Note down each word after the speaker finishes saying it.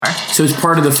So it's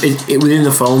part of the within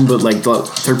the phone, but like the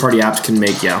third-party apps can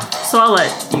make So I'll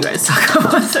let you guys talk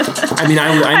about it. I mean,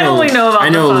 I know. only know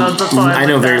about the phone I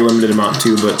know like very that. limited amount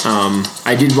too, but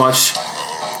I did watch.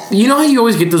 You know how you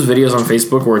always get those videos on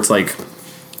Facebook where it's like,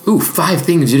 "Ooh, 5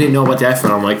 things you didn't know about the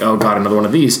iPhone." I'm like, "Oh God, another one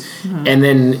of these." Mm-hmm. And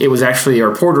then it was actually a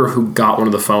reporter who got one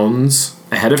of the phones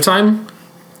ahead of time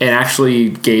and actually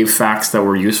gave facts that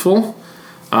were useful.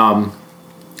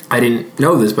 I didn't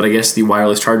know this, but I guess the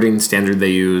wireless charging standard they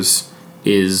use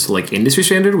is like industry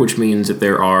standard, which means that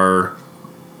there are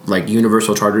like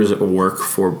universal chargers that will work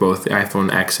for both the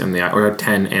iPhone X and or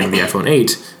 10 and the iPhone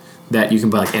 8 that you can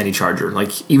buy like any charger.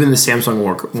 Like even the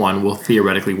Samsung one will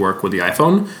theoretically work with the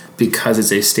iPhone because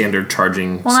it's a standard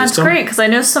charging system. Well, that's great because I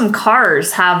know some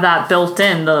cars have that built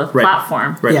in the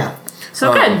platform. Right. Yeah.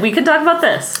 So good. We could talk about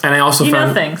this. And I also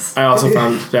found things. I also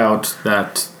found out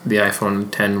that the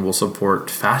iPhone 10 will support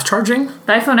fast charging.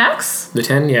 The iPhone X? The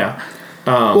 10, yeah.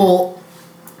 Well,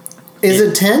 is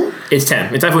it 10? It's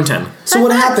 10. It's iPhone 10. So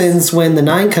what happens when the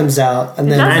 9 comes out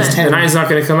and then doesn't. it's 10? The 9 is not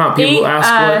going to come out. People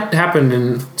ask what happened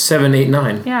in 7, 8,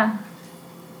 9. Yeah.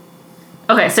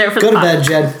 Okay, save it for Go the to pod. bed,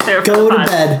 Jed. Save it for Go the to pod.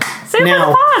 bed. Save it now.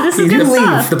 for the pod. This is You good leave.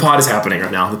 stuff. The pod is happening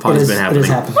right now. The pod has been happening. It is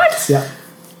happening. What? Yeah.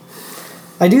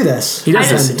 I do this. He does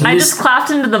this. I just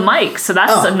clapped into the mic, so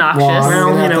that's obnoxious. Well, Well,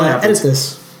 I'm you know, gonna it have to happens. edit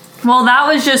this. Well, that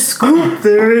was just scoop.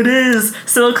 There it is.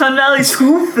 Silicon Valley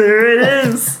scoop. There it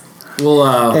is.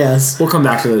 Yes. We'll come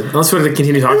back to it. Let's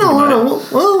continue talking about it. No.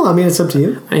 Well, I mean, it's up to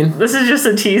you. I mean, This is just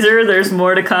a teaser. There's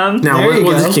more to come. now There you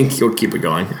we'll go. just keep it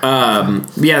going.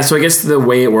 Yeah, so I guess the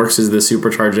way it works is the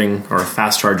supercharging or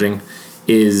fast charging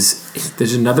is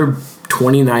there's another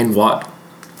 29 watt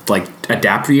like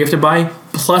adapter you have to buy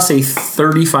plus a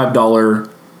 $35.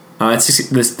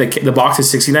 The box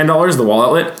is $69. The wall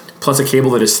outlet plus a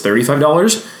cable that is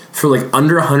 $35 for like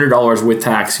under $100 with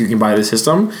tax. You can buy the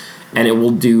system, and it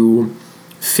will do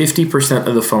 50%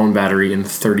 of the phone battery in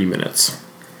 30 minutes.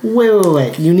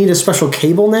 Wait. You need a special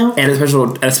cable now? And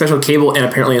a special cable and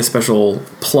apparently a special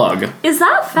plug. Is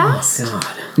that fast?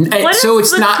 What So is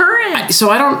it's the not current?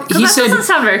 So I don't. He that said doesn't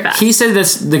sound very fast. He said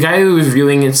this. The guy who was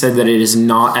reviewing it said that it is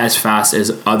not as fast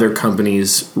as other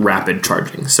companies' rapid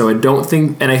charging. So I don't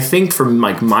think, and I think from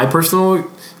like my personal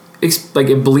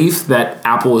a belief that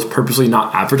Apple is purposely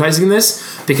not advertising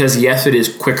this because yes, it is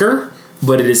quicker,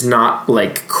 but it is not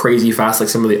like crazy fast like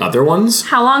some of the other ones.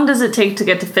 How long does it take to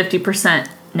get to 50%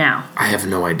 now? I have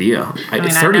no idea. mean,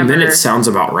 30 minutes sounds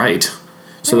about right.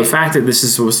 So the fact that this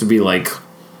is supposed to be like...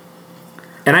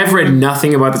 And I've read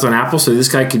nothing about this on Apple, so this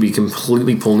guy could be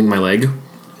completely pulling my leg.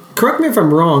 Correct me if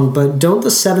I'm wrong, but don't the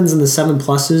 7s and the 7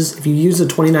 Pluses, if you use a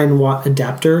 29 watt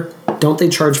adapter, don't they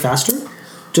charge faster?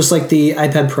 Just like the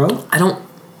iPad Pro?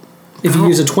 If you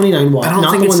use a 29 watt,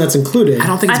 not the one that's included. I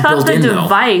don't think it's I thought built the in, though.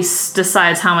 device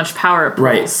decides how much power it pulls.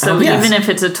 Right. So Yes. even if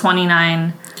it's a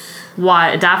 29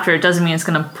 watt adapter, it doesn't mean it's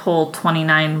going to pull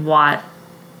 29 watt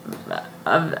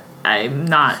of... I'm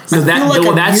not... No, feel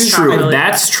like that's used- true. really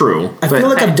That's true. I feel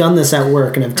like I've done this at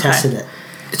work and I've tested it.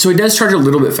 So it does charge a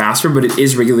little bit faster, but it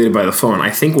is regulated by the phone. I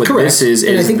think what Correct. this is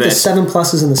and I think that... the 7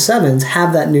 Pluses and the 7s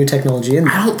have that new technology in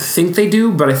there. I don't think they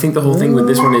do, but I think the whole thing with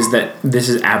this one is that this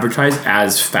is advertised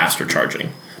as faster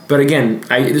charging. But again,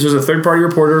 this was a third-party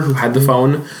reporter who had the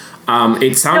phone.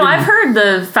 It sounded... No, I've heard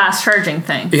the fast charging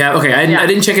thing. Yeah, okay. I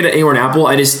didn't check it anywhere in Apple.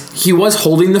 He was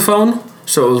holding the phone,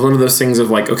 so it was one of those things of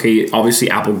like, okay, obviously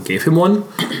Apple gave him one.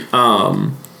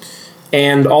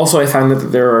 And also I found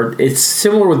that it's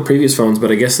similar with previous phones,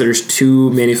 but I guess there's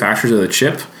 2 manufacturers of the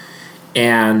chip.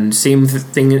 And same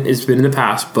thing has been in the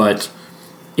past, but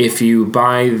if you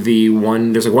buy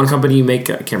there's like one company you make,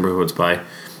 I can't remember who it's by.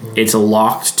 It's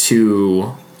locked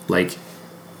to like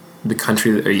the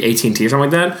country, or AT&T or something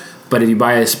like that. But if you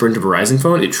buy a Sprint or Verizon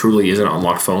phone, it truly is an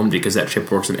unlocked phone because that chip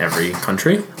works in every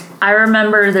country. I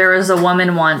remember there was a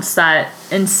woman once that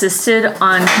insisted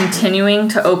on continuing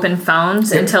to open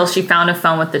phones until she found a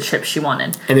phone with the chip she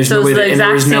wanted. And there's so no way it was the and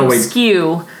there exact was same no way,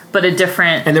 SKU, but a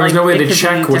different... and there was no way it to could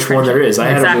check be which one different. there is. I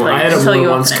had a Until woman you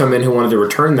once open it. come in who wanted to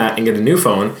return that and get a new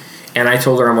phone, and I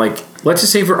told her, I'm like, let's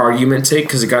just say for argument's sake,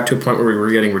 because it got to a point where we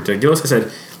were getting ridiculous, I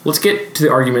said, let's get to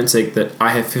the argument's sake that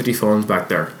I have 50 phones back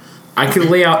there. I could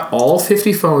lay out all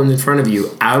 50 phones in front of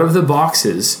you out of the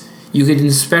boxes. You could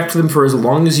inspect them for as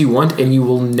long as you want, and you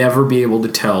will never be able to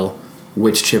tell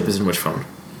which chip is in which phone.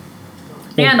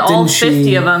 And all didn't 50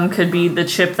 she- of them could be the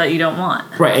chip that you don't want.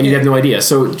 Right, and you have no idea.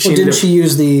 So Didn't she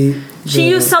use the She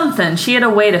used something. She had a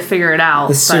way to figure it out.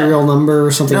 the serial number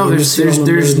or something? No, in the there's serial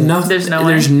number there's that- nothing. There's no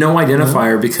There's way? no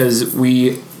identifier because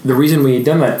the reason we had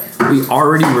done that, we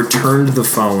already returned the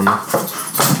phone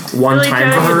one Really time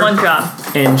good. for her, One job.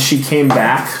 and she came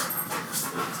back.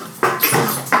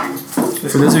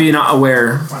 For those of you not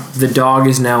aware, the dog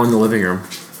is now in the living room.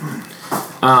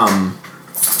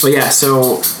 But yeah,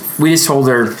 so we just told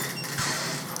her,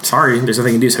 sorry, there's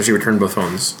nothing you can do, so she returned both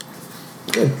phones.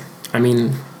 Good. I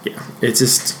mean, yeah, it's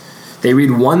just, they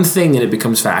read one thing and it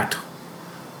becomes fact.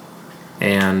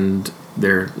 And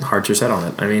their hearts are set on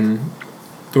it. I mean,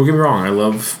 don't get me wrong, I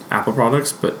love Apple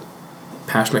products, but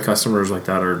passionate customers like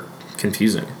that are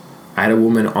confusing. I had a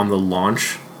woman on the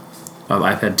launch of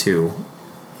iPad 2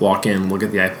 walk in, look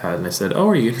at the iPad, and I said, oh,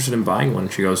 are you interested in buying one?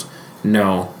 She goes,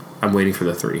 no, I'm waiting for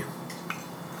the 3.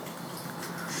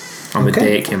 On the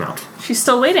day it came out. She's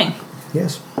still waiting.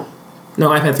 Yes. No,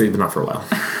 iPad 3's been out for a while.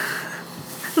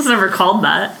 It's never called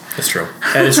that. That's true.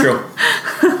 That is true.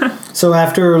 So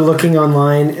after looking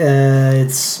online,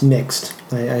 it's mixed.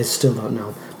 I still don't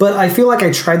know. But I feel like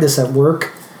I tried this at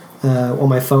work while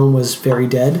my phone was very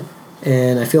dead,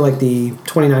 and I feel like the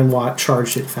 29-watt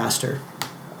charged it faster.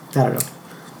 I don't know.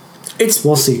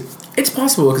 We'll see. It's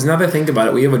possible, because now that I think about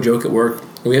it, we have a joke at work.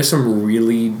 We have some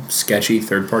really sketchy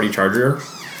third-party charger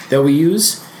that we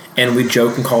use, and we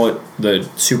joke and call it the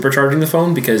supercharging the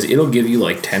phone, because it'll give you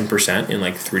like 10% in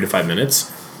like 3 to 5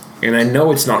 minutes. And I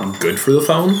know it's not good for the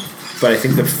phone, but I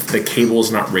think the cable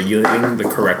is not regulating the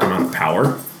correct amount of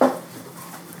power.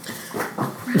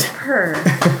 Ripper,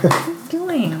 what are you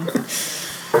doing?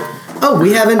 Oh,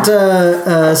 we haven't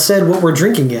said what we're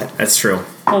drinking yet. That's true.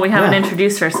 Well, we haven't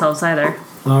introduced ourselves either.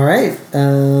 All right.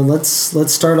 Let's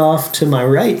start off to my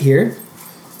right here.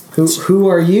 Who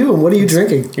are you and what are you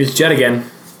drinking? It's Jed again.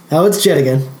 Oh, it's Jed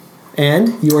again.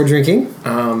 And you are drinking?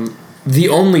 The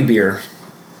only beer.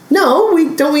 No,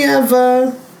 we have...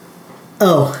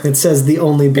 it says the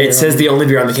only beer. It says the only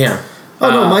beer on the can. Oh,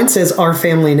 no, mine says our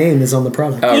family name is on the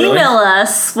product. Oh, really? Email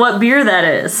us what beer that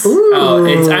is. Ooh. Oh,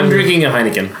 I'm drinking a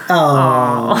Heineken.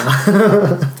 Oh.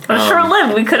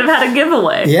 Short-lived. We could have had a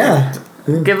giveaway. Yeah.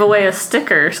 Give away a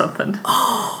sticker or something.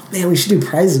 Oh, man, we should do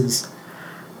prizes.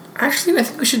 Actually, I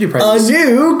think we should do A prizes.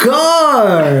 new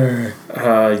car!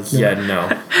 Yeah, no.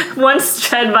 Once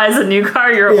Chad buys a new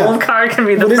car, your old car can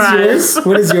be the What prize. is yours?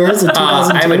 What is yours? A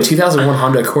 2002? I have a 2001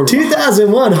 Honda Accord.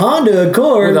 2001 Honda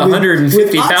Accord With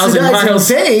 150,000 oxidizing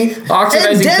miles. paint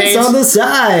Oxidizing and dents paint. on the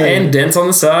side. And dents on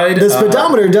the side. The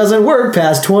speedometer doesn't work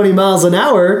past 20 miles an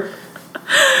hour.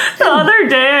 The other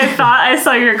day, I thought I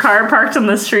saw your car parked on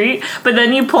the street, but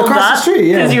then you pulled Across the up street,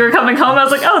 yeah. because you were coming home. I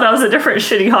was like, oh, that was a different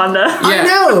shitty Honda. I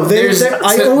know. There's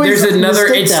another.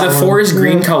 mistake It's that the one. forest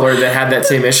green color that had that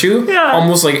same issue. Yeah.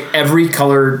 Almost like every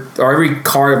color or every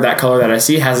car of that color that I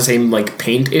see has the same like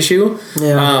paint issue.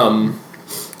 Yeah.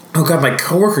 Oh god, my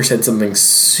coworker said something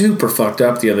super fucked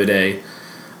up the other day.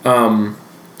 I'll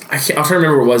try to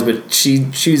remember what it was, but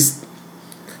she's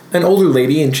an older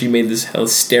lady, and she made this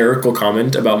hysterical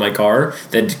comment about my car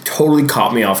that totally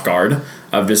caught me off guard.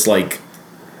 Of just like,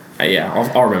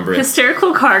 I'll remember it.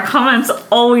 Hysterical car comments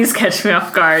always catch me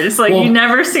off guard. It's like you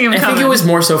never see them I coming. think it was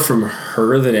more so from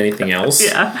her than anything else.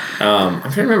 Yeah. I'm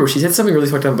trying to remember. She said something really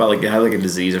fucked up about like it had like a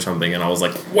disease or something, and I was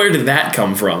like, where did that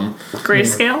come from?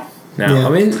 Grayscale? No, Yeah. I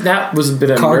mean that was a bit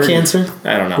of Car cancer?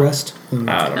 I don't know. Breast?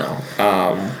 I don't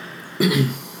know.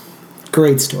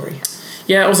 Great story.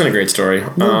 Yeah, it wasn't a great story.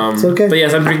 it's okay. But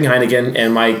yes, I'm drinking Heineken,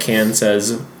 and my can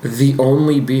says the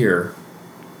only beer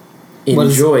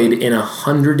enjoyed in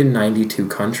 192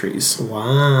 countries.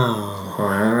 Wow.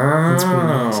 Wow, That's pretty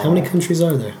nice. How many countries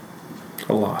are there?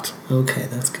 A lot. Okay,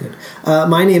 that's good.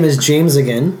 My name is James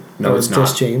again. No, it's not.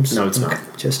 Just James. No, it's not.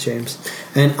 Just James.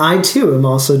 And I too am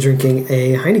also drinking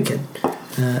a Heineken.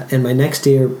 And my next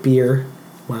beer.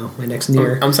 Wow, my next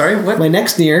near. I'm sorry. What? My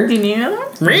next near. Do you need another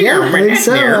one? Yeah, I think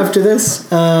so. After this,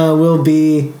 will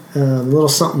be Little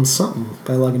Something Something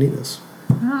by Lagunitas.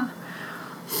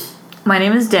 My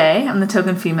name is Day. I'm the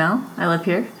token female. I live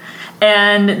here.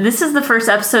 And this is the first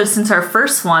episode since our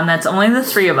first one. That's only the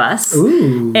 3 of us.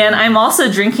 Ooh. And I'm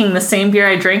also drinking the same beer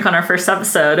I drank on our first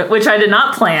episode, which I did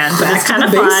not plan, but Back it's to kind the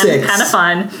of fun. basics. Kind of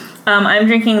fun. I'm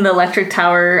drinking the Electric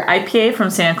Tower IPA from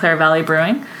Santa Clara Valley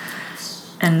Brewing.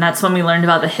 And that's when we learned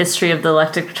about the history of the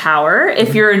Electric Tower.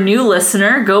 If you're a new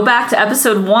listener, go back to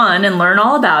episode 1 and learn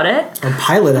all about it. A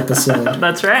pilot episode.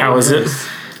 That's right. How is it?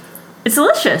 It's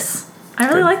delicious. I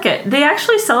really like it. They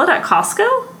actually sell it at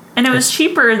Costco, and it was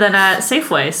cheaper than at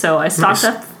Safeway, so I stocked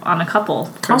up on a couple.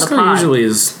 for the Costco pod. usually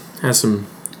has some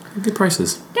good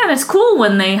prices. Yeah, and it's cool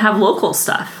when they have local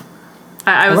stuff.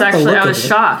 I was like the look I of was it.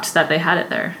 shocked that they had it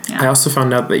there. I Yeah. also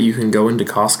found out that you can go into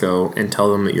Costco and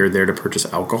tell them that you're there to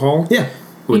purchase alcohol. Yeah.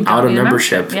 Without don't a need a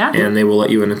membership, membership, yeah. and they will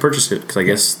let you in and purchase it because I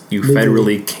guess you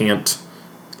Legally. federally can't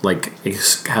like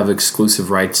have exclusive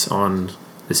rights on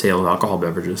the sale of alcohol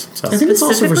beverages. So I think it's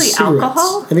also for Specifically cigarettes.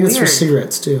 alcohol? I think it's for Weird.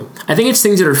 cigarettes too. I think it's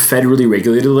things that are federally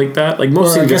regulated like that. Like most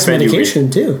Or I things guess are federally medication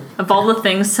too. Of all the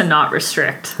things to not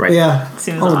restrict. Right. Yeah.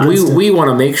 Seems all the odd. good We, stuff. we want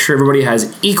to make sure everybody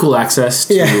has equal access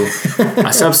to Yeah.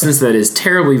 a substance that is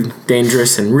terribly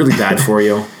dangerous and really bad for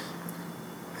you.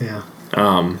 Yeah.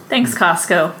 Thanks,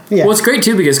 Costco. Yeah. Well, it's great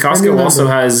too because Costco remember. also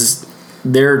has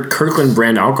their Kirkland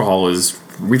brand alcohol is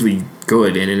really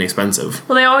good and inexpensive.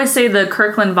 Well, they always say the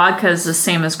Kirkland vodka is the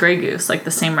same as Grey Goose, like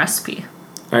the same recipe.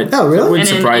 Oh, really? Wouldn't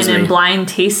surprise and me. in blind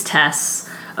taste tests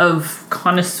of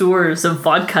connoisseurs of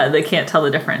vodka, they can't tell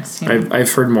the difference. You know?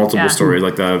 I've heard multiple Yeah. stories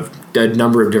like a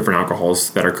number of different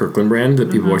alcohols that are Kirkland brand that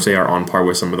people say are on par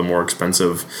with some of the more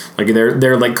expensive. Like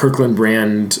they're like Kirkland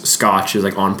brand Scotch is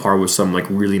like on par with some like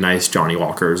really nice Johnny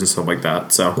Walkers and stuff like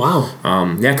that. So Wow.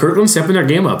 yeah, Kirkland's stepping their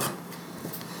game up.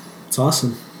 It's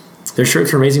awesome. Their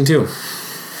shirts are amazing too.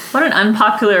 What an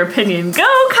unpopular opinion. Go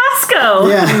Costco!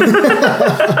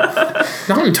 Yeah.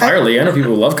 Not entirely. I know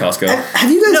people who love Costco. Have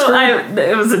you guys No, heard?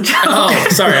 it was a joke. Oh,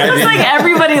 sorry. I It's did, like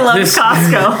everybody loves This-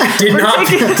 Costco. did not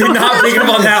pick up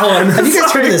on that one. Have you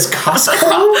guys heard of this Costco?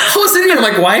 I was sitting here, I'm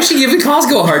like, why is she giving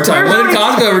Costco a hard time? What did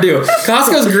Costco ever do?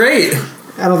 Costco's great.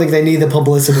 I don't think they need the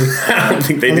publicity. I don't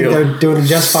think they I think do. they're doing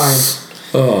just fine.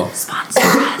 Oh. Sponsor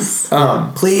us.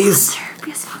 Please.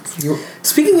 Be a sponsor.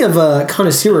 Speaking of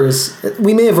connoisseurs,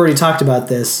 we may have already talked about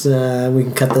this. We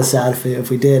can cut this out if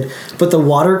we did. But the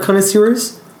water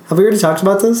connoisseurs, have we already talked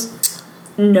about this?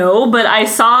 No, but I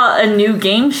saw a new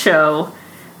game show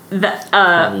that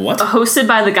What? hosted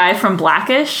by the guy from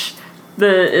Blackish.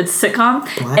 It's sitcom,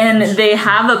 Blackish. and they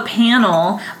have a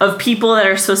panel of people that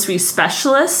are supposed to be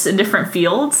specialists in different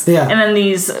fields. Yeah. And then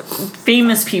these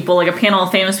famous people, like a panel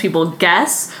of famous people,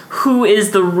 guess who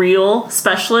is the real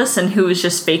specialist and who is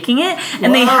just faking it.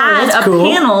 And they Wow, had that's a cool.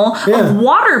 panel Yeah. of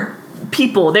water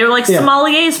people. They were like Yeah.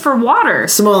 sommeliers for water.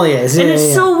 Sommeliers. Yeah, And it's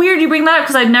yeah, so weird you bring that up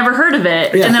because I'd never heard of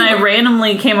it. Yeah. And then I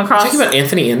randomly came across Talking about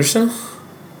Anthony Anderson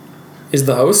is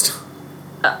the host.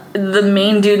 the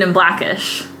main dude in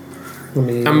Blackish. Let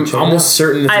me I'm check it almost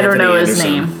certain. It's I don't Anthony know his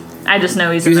Anderson. name. I just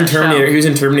know he's He was in that Terminator. He show. was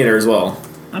in Terminator as well.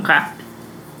 Okay.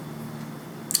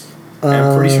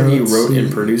 I'm pretty sure he let's wrote see.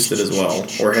 and produced it as well,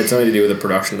 or had something to do with the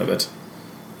production of it.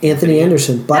 Anthony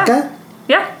Anderson. Black Yeah. guy?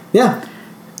 Yeah.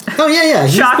 Oh yeah.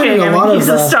 He's Shocking, been in I a mean, lot he's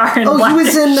of. a star in he was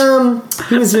Blackish. in.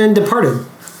 He was in Departed.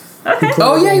 Okay.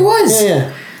 Oh yeah, he was.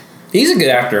 Yeah. He's a good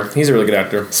actor. He's a really good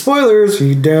actor. Spoilers.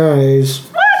 He dies.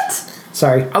 What?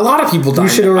 Sorry. A lot of people die.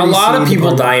 should A already lot of see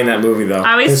people Departed. die in that movie, though.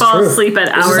 I always That's fall true. asleep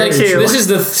at This is hour like- two. This is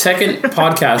the second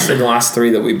podcast in the last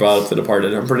 3 that we brought up The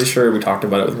Departed. I'm pretty sure we talked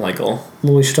about it with Michael.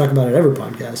 Well, we should talk about it every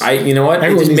podcast. You know what?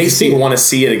 Everyone It just needs makes to see me it. want to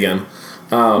see it again.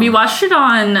 We watched it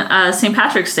on St.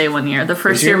 Patrick's Day one year, the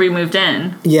first Did you? year we moved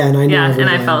in. yeah, and I know. Yeah, every and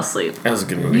I line. fell asleep. That was a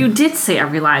good movie. You did say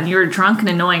every line. You were drunk and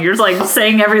annoying. You're just like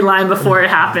saying every line before it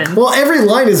happened. Well, every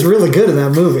line is really good in that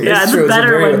movie. Yeah, it's true. It's a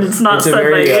better very- when it's not it's a said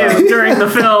very, by you during the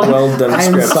film. well done I'm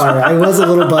script. sorry. I was a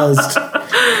little buzzed.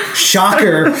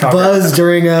 Shocker. Buzzed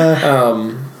during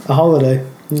a holiday.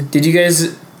 Did you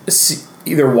guys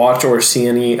either watch or see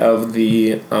any of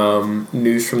the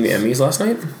news from the Emmys last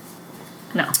night?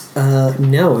 No.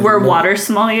 No. Were no. water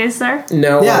sommeliers there?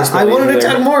 No. Yeah, I wanted to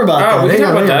talk more about that. Oh, we can Hang talk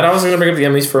on, about hang that. on. I was going to bring up the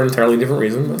Emmys for an entirely different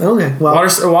reason. But Okay. Well,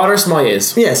 water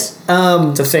sommeliers. yes.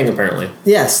 It's a thing, apparently.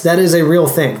 Yes, that is a real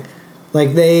thing.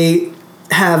 Like they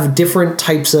have different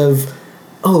types of.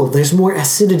 Oh, there's more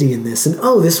acidity in this, and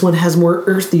oh, this one has more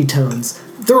earthy tones.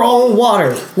 They're all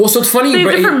water. Well, so it's funny. They have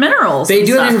but different minerals. They and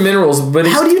do have stuff. different minerals, but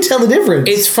How do you tell the difference?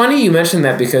 it's funny you mentioned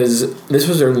that because this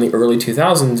was in the early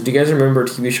 2000s. Do you guys remember a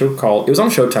TV show called? It was on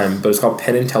Showtime, but it's called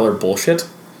Penn and Teller Bullshit.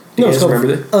 Do you it's guys called,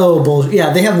 remember that? Oh, bullshit.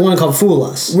 Yeah, they have one called Fool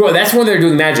Us. Well, that's when they're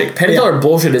doing magic. Penn and Yeah. Teller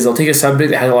Bullshit is they'll take a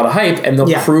subject that has a lot of hype and they'll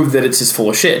Yeah. prove that it's just full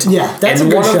of shit. Yeah, that's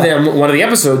and a good show. one of the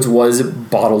episodes was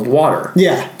bottled water.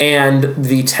 Yeah. And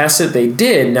the test that they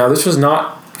did, now this was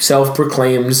not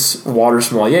self-proclaimed water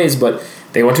sommeliers, but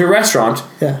they went to a restaurant.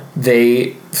 Yeah.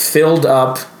 They filled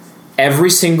up every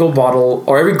single bottle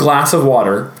or every glass of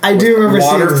water. I do remember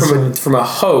water seeing this from one. from a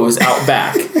hose out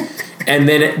back. And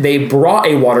then they brought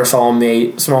a water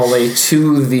sommelier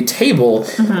to the table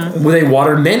with a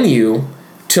water menu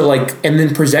to and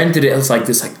then presented it as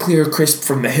this clear, crisp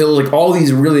from the hill, all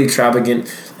these really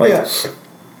extravagant Yeah.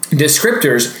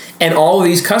 descriptors. And all of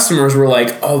these customers were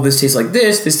like, "Oh, this tastes like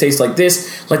this tastes like this."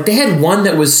 They had one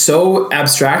that was so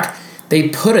abstract. They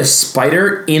put a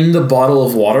spider in the bottle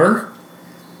of water,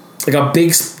 like a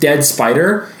big dead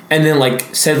spider, and then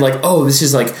said "Oh, this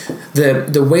is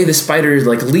the way the spider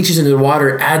leaches into the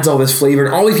water, adds all this flavor."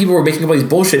 And all these people were making all these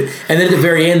bullshit. And then at the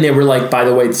very end, they were like, "By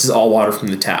the way, this is all water from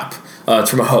the tap. It's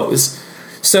from a hose."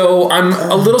 So I'm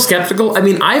a little skeptical. I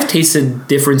mean, I've tasted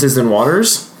differences in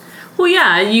waters. Well,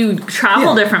 yeah, you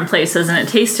travel different places and it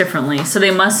tastes differently. So they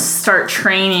must start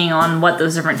training on what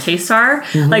those different tastes are.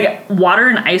 Like, water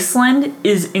in Iceland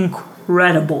is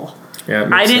incredible. Yeah,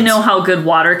 I didn't know how good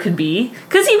water could be.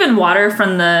 Because even water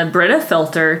from the Brita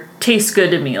filter tastes good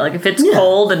to me. Like, if it's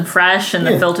cold and fresh and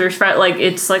the filter's fresh, like,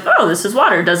 it's like, oh, this is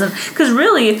water. It doesn't... Because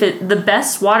really, the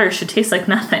best water should taste like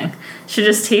nothing. It should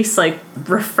just taste like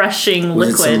refreshing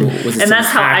liquid. And that's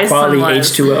how Iceland was.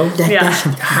 H2O? Yeah.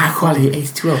 High quality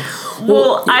H2O.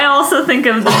 Well, I also think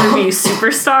of the movie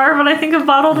Superstar when I think of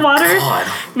bottled water,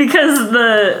 because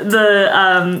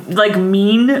the like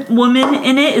mean woman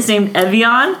in it is named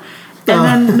Evian,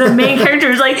 and then the main character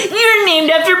is like, "You're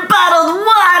named after bottled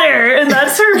water," and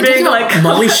that's her big like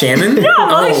Molly Shannon. Yeah,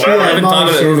 Molly Shannon. I haven't thought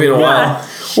of that movie in a while.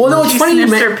 Well, no, it's funny.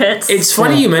 It's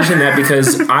funny you mentioned that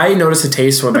because I notice a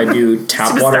taste when I do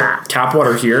tap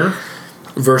water here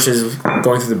versus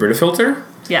going through the Brita filter.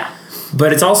 Yeah.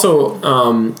 But it's also,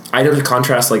 I know the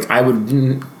contrast, like, I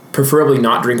would preferably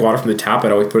not drink water from the tap.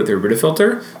 I'd always put it through a Brita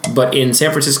filter. But in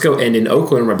San Francisco and in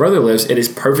Oakland, where my brother lives, it is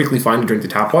perfectly fine to drink the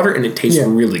tap water, and it tastes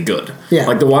really good. Yeah.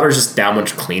 Like, the water is just that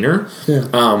much cleaner.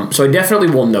 Yeah. So I definitely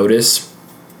will notice.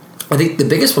 I think the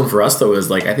biggest one for us, though, is,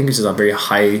 like, I think it's just a very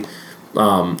high...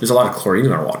 there's a lot of chlorine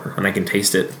in our water, and I can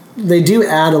taste it. They do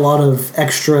add a lot of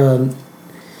extra...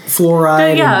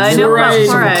 fluoride, I know about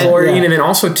fluoride. Chlorine, and then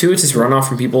also too, it's just runoff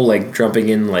from people like dumping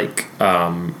in like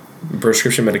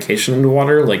prescription medication into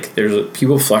water. Like there's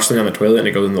people flush them down the toilet and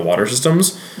it goes in the water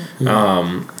systems. I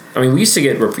mean, we used to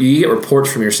get you get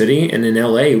reports from your city, and in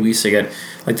LA we used to get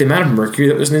like the amount of mercury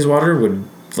that was in his water would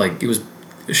like it was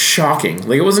shocking.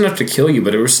 Like it wasn't enough to kill you,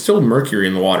 but it was still mercury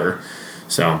in the water.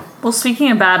 So. Well,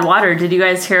 speaking of bad water, did you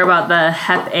guys hear about the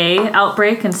Hep A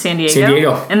outbreak in San Diego? San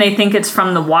Diego, and they think it's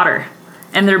from the water.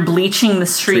 And they're bleaching the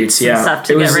streets and stuff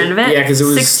to get rid of it. Yeah, because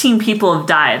 16 people have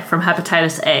died from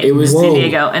hepatitis A in San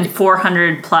Diego, and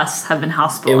 400 plus have been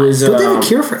hospitalized. Don't they have a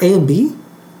cure for A and B?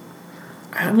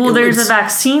 Well, there's a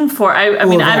vaccine for. I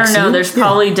mean, I don't know. There's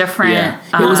probably different. Yeah.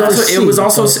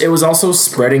 It was also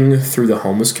spreading through the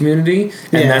homeless community,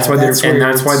 and that's why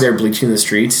they're bleaching the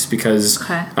streets because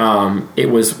it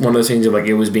was one of those things of like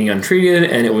it was being untreated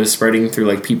and it was spreading through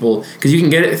like people because you can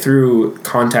get it through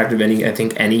contact of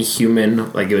any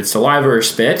human, like if it's saliva or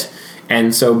spit,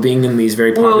 and so being in these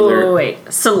very popular wait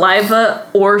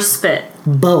saliva or spit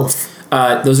both.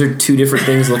 Those are two different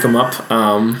things. Look them up.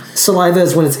 Saliva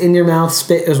is when it's in your mouth.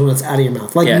 Spit is when it's out of your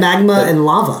mouth. Like magma and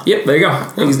lava. Yep, there you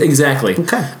go. Exactly.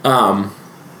 Okay. All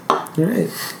right.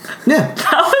 Yeah.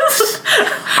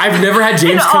 I've never had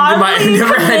James come to my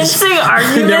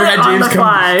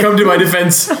come to my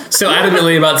defense so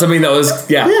adamantly about something that was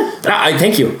I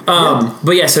thank you.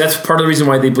 But yeah, so that's part of the reason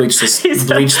why they bleached the streets.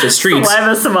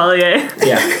 Saliva sommelier.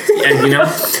 Yeah, and you know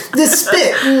the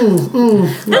spit.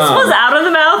 This was out of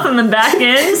the mouth and then back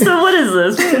in. So what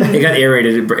is this? It got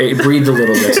aerated. It breathed a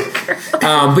little bit.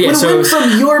 But yeah, so went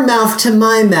from your mouth to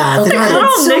my mouth. Okay.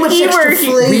 So much extra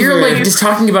flavor. We are like just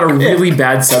talking about a really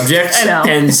bad subject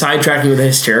and sidetracking with a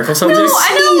hysterical subject. No, I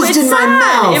know it's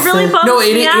sad. It really bums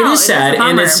me out. It is sad,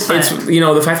 and it's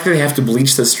the fact that they have to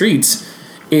bleach the streets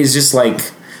is just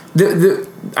like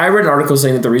I read an article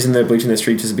saying that the reason they're bleaching the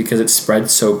streets is because it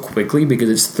spreads so quickly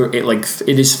because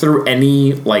it is through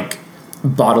any like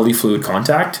bodily fluid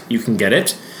contact you can get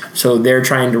it. So they're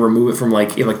trying to remove it from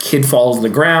like if a kid falls on the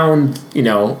ground,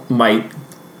 might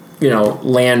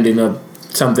land in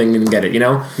something and get it,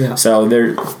 Yeah. So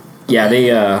they.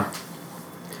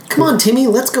 Come on, Timmy,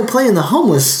 let's go play in the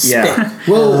homeless spit.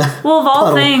 Well, of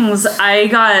all things, I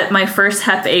got my first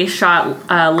Hep A shot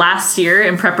last year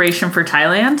in preparation for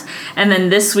Thailand, and then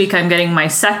this week I'm getting my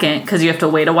second because you have to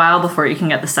wait a while before you can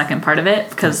get the second part of it.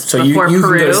 Because before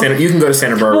Peru, you can go to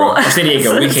Santa Barbara, San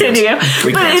Diego. We can't. San Diego.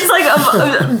 But it's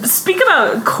like speak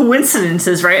about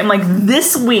coincidences, right? I'm like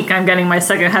this week I'm getting my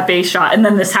second Hep A shot, and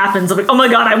then this happens. I'm like, oh my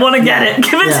god, I want to get it.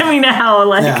 Give it to me now,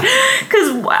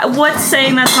 because what's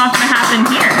saying that's not going to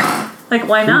happen here? Like,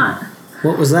 why not?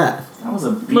 What was that? That was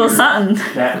a little something.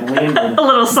 That landed. A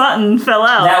little something fell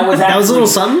out. That was a little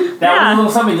something? That was a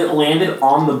little something that landed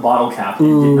on the bottle cap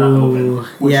and did not open.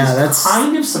 Which is that's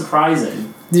kind of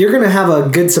surprising. You're going to have a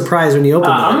good surprise when you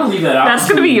open it. I'm going to leave that out. That's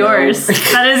going to be yours.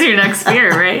 That is your next beer,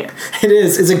 right? It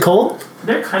is. Is it cold?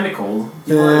 They're kind of cold.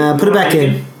 Put it back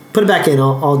in. Put it back in.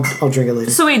 I'll drink it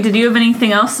later. So wait, did you have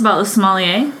anything else about the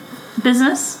sommelier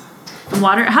business?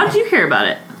 Water? How did you hear about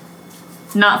it?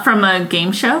 Not from a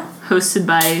game show hosted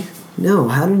by... No,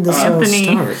 how did this all Anthony.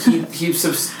 start? He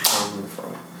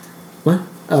What?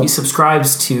 He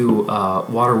subscribes to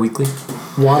Water Weekly.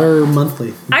 Water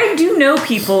Monthly. I do know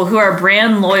people who are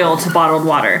brand loyal to bottled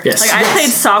water. Yes. Like, I played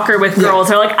soccer with girls.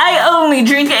 They're like, I only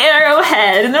drink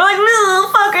Arrowhead. And they're like,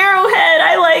 fuck Arrowhead.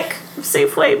 I like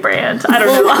Safeway brand. I don't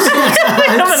know. I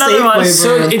have another one.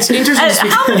 So it's interesting.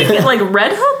 How many people, like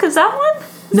Red Hook? Is that one?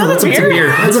 No, that's a beer.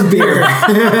 That's a beer.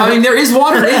 I mean, there is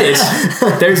water in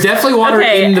it. There's definitely water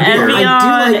in the beer. Evian,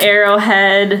 I do like-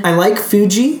 Arrowhead. I like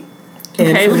Fuji. And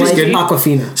Okay, I Fuji's like good.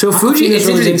 Aquafina. So Fuji Aquafina's is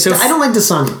really interesting. good. So I don't like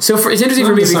Dasani. So it's interesting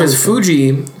for me because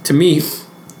Fuji, to me,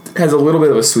 has a little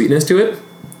bit of a sweetness to it.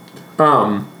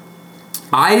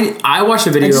 I watched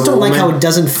a video. I just of a don't like woman- how it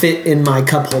doesn't fit in my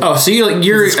cup holder. Oh, so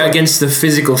you're against the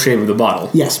physical shape of the bottle.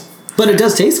 Yes, but it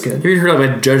does taste good. Have you heard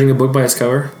of judging a book by its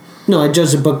cover? No, I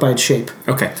judge a book by its shape.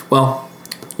 Okay, well,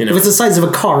 If it's the size of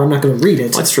a car, I'm not going to read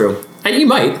it. that's true. And you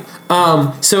might.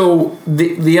 So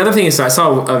the other thing is, I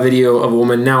saw a video of a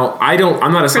woman. Now I'm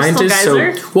not a Crystal scientist.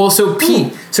 Geyser?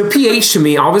 So pH to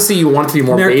me, obviously you want it to be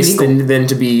more American base Eagle. than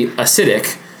to be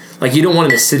acidic. Like you don't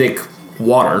want an acidic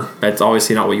water. That's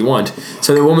obviously not what you want.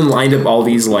 So the woman lined up all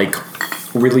these like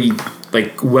really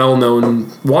like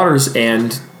well-known waters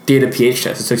and did a pH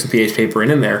test. It took some pH paper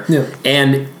in there. Yeah.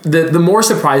 And the more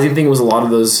surprising thing was a lot of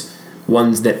those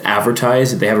ones that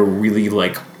advertise that they have a really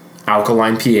like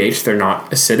alkaline pH. They're not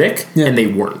acidic, and they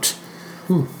weren't.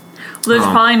 Well, there's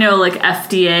probably no like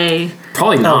FDA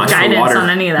Probably not for guidance water. on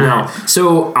any of that. No.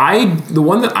 So the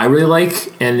one that I really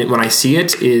like, and when I see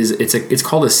it, is it's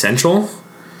called Essential.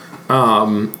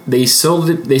 They still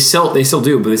do,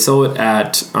 but they sell it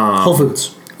at Whole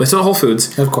Foods. They sell at Whole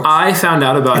Foods. Of course. I found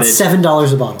out about It's it.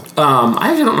 $7 a bottle. I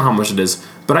actually don't know how much it is,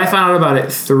 but I found out about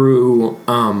it through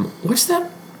what's that?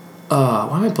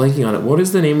 Why am I blanking on it? What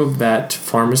is the name of that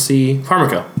pharmacy?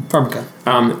 Pharmaca.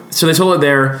 So they sold it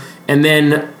there, and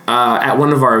then at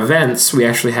one of our events, we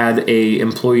actually had a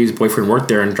employee's boyfriend work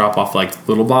there and drop off like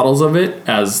little bottles of it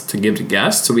as to give to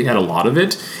guests. So we had a lot of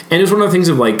it, and it was one of the things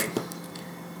of like,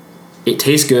 it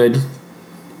tastes good.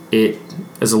 It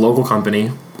is a local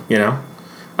company, you know.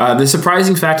 The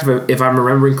surprising fact, if I'm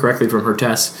remembering correctly from her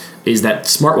test, is that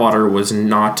Smart Water was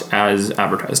not as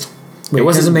advertised. Wait,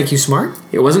 does it make you smart?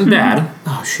 It wasn't bad,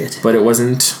 Oh, shit. but it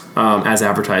wasn't as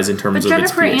advertised in terms But of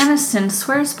its Jennifer pH. Aniston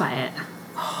swears by it.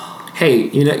 Hey,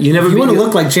 you never. You want to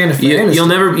look like Jennifer Aniston.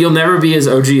 You'll never be as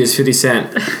OG as 50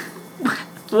 Cent.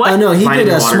 What? Oh, no, he Vitamin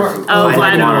did a water. smart...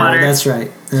 Vitamin water. That's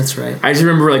right. That's right. I just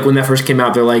remember like when that first came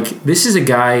out, they're like, this is a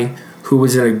guy who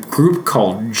was in a group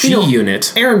called G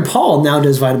Unit. Aaron Paul now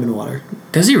does vitamin water.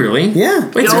 Does he really? Yeah.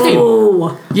 It's okay.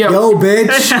 Oh, Yeah. Yo, bitch.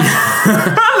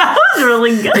 that was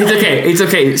really good. It's okay. It's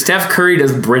okay. Steph Curry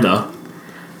does Brita.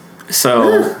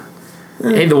 So,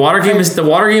 hey, the water game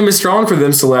is strong for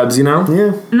them celebs, you know.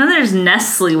 Yeah. And then there's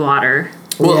Nestle water.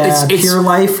 Well, yeah, it's Pure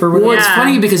Life or whatever. Well, it's Yeah.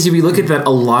 funny because if you look at that, a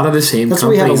lot of the same That's what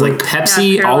we had companies, to like look.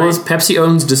 Pepsi, Yeah, all Pure those Pepsi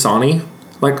owns Dasani.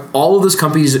 Like all of those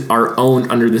companies are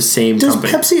owned under the same Does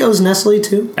company. Pepsi owes Nestle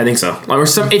too? I think so, or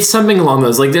it's something along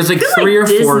those. Like there's like I feel three like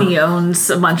or four. Disney owns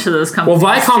a bunch of those Well,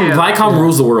 companies. Viacom too.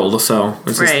 rules the world, so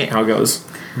that's just Right. how it goes.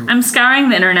 I'm scouring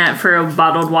the internet for a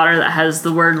bottled water that has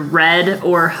the word red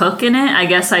or hook in it. I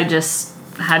guess I just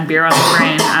had beer on the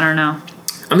brain. I don't know.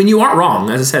 I mean, you aren't wrong.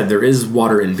 As I said, there is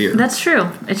water in beer. That's true.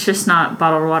 It's just not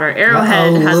bottled water.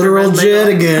 Arrowhead has a literal red jet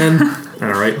label. again.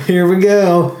 All right, Here we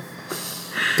go.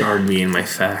 guard me and my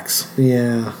facts.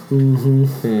 Yeah.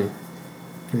 Mm-hmm.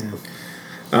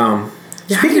 Yeah.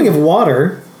 Speaking of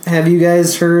water, have you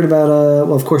guys heard about?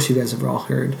 Well, of course you guys have all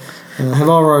heard. Have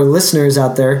all of our listeners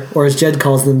out there, or as Jed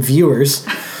calls them, viewers.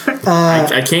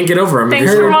 I can't get over.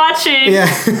 Thanks for watching.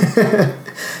 Yeah.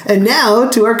 And now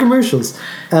to our commercials.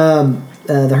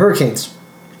 The hurricanes.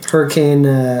 Hurricane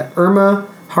Irma,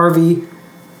 Harvey,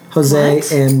 Jose,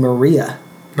 What? and Maria.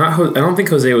 I don't think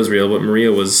Jose was real, but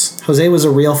Maria was. Jose was a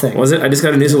real thing. Was it? I just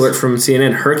got a news alert from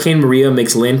CNN. Hurricane Maria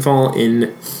makes landfall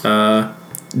in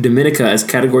Dominica as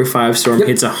Category 5 storm Yep.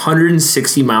 hits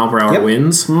 160 mile per hour Yep.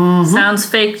 winds. Sounds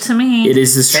fake to me. It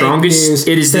is the strongest. news.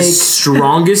 It is the Fake.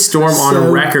 strongest storm on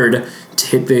So- record to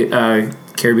hit the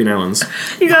Caribbean islands.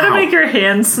 You gotta Wow. make your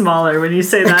hands smaller when you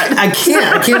say that. I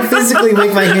can't physically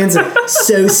make my hands up.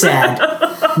 So sad.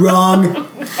 Wrong.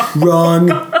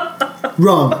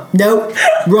 Nope.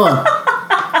 Wrong.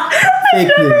 Fake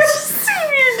news. Seen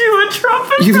you do a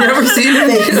trumpet. You've never seen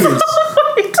Fake it? news.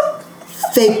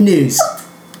 Fake news.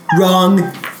 Wrong.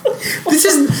 This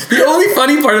is the only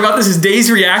funny part about this is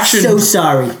Dave's reaction. So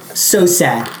sorry. So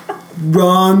sad.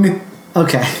 Wrong.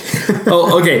 Okay.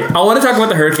 Oh, okay. I want to talk about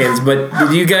the hurricanes, but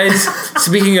did you guys,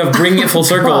 speaking of bringing it full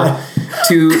circle God.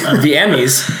 to the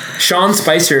Emmys, Sean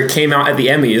Spicer came out at the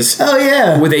Emmys. Oh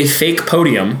yeah. With a fake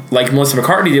podium, like Melissa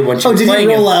McCarthy did when she was did playing.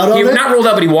 He roll out on it? Not rolled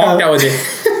out, but he walked out with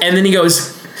it, and then he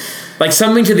goes. Like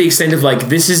something to the extent of like,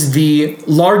 this is the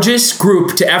largest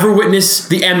group to ever witness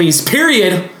the Emmys,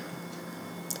 period.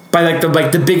 By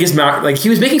like the biggest amount, like he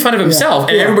was making fun of himself,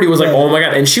 and everybody was like, "Oh my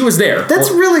god!" And she was there. That's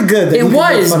really good. That it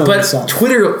was, but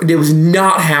Twitter was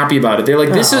not happy about it. They're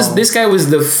like, this guy was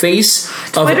the face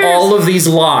of all of these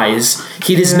lies.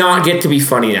 He does not get to be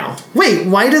funny now. Wait,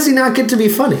 why does he not get to be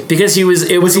funny? Because he was.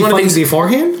 It was he one of funny things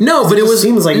beforehand. No, but it was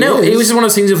seems like no. It was just one of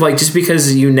those things of like, just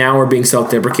because you now are being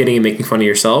self-deprecating and making fun of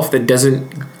yourself, that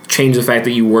doesn't change the fact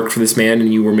that you worked for this man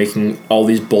and you were making all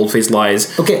these bold-faced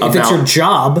lies. Okay, if it's your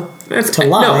job to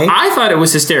lie. No, I thought it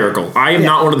was hysterical. I am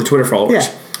not one of the Twitter followers.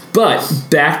 Yeah. But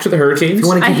back to the Hurricanes.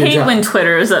 I hate when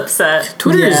Twitter is upset.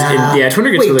 Twitter Twitter gets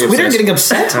Twitter really Twitter upset. getting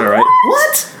upset? All right.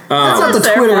 What? That's not the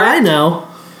Twitter I know.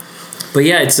 But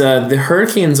yeah, it's the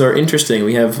Hurricanes are interesting.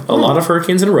 We have a lot of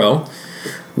hurricanes in a row.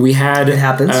 We had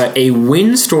a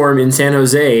windstorm in San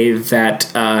Jose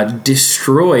that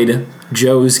destroyed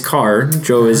Joe's car.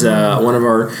 Joe is one of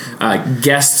our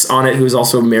guests on it, who is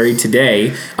also married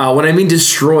today. When I mean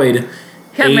destroyed,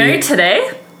 he got married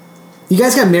today? You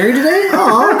guys got married today?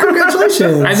 Oh,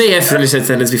 congratulations! I may have finished that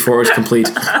sentence before it was complete.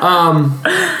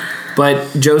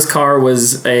 But Joe's car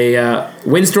was a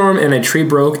windstorm, and a tree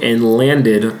broke and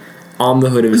landed on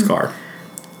the hood of his car.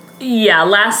 Yeah,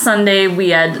 last Sunday we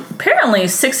had apparently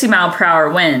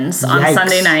 60-mile-per-hour winds on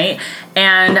Sunday night,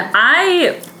 and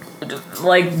I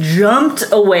jumped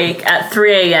awake at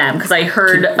 3 a.m. because I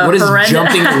heard a horrendous... What does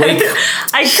jumping awake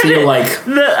feel like?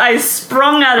 I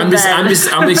sprung out of bed.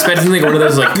 I'm expecting like one of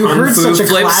those like you heard such a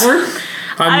flips. clatter?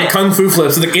 Kung Fu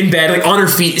flips, like in bed, like on her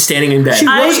feet, standing in bed. She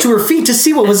rose to her feet to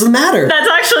see what was the matter. That's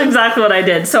actually exactly what I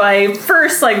did. So I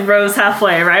first rose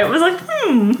halfway, right? Was like,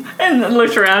 and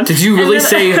looked around. Did you really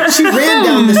say? She ran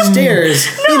down the stairs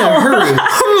in a hurry.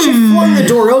 She flung the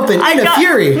door open in a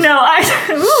fury. No,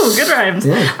 ooh, good rhymes.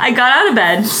 Yeah. I got out of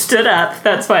bed, stood up.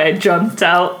 That's why I jumped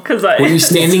out. Were you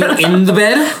standing in the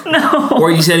bed? No. Or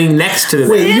were you standing next to the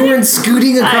bed? Wait, you weren't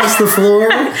scooting across the floor?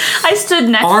 I stood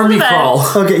next army to the bed. Crawl.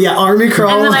 Okay, yeah, army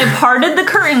crawl. And then I parted the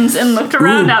curtains and looked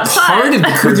around outside. Parted the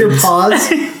curtains. With your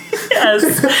paws?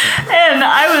 Yes. And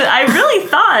I really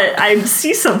thought I'd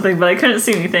see something, but I couldn't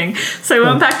see anything. So I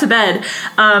went back to bed.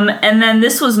 And then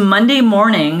this was Monday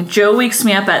morning. Joe wakes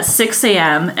me up at 6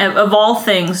 a.m. Of all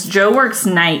things, Joe works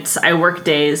nights. I work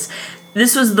days.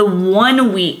 This was the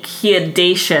 1 week he had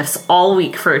day shifts all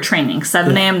week for a training,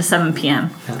 7 a.m. to 7 p.m.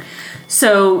 Yeah.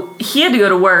 So he had to go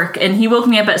to work, and he woke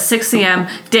me up at 6 a.m.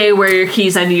 Day, where are your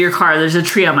keys? I need your car. There's a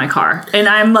tree on my car. And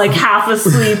I'm like half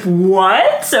asleep.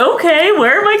 What? Okay,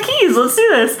 where are my keys? Let's do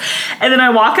this. And then I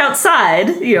walk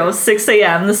outside, 6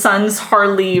 a.m. The sun's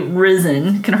hardly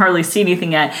risen, can hardly see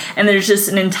anything yet. And there's just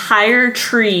an entire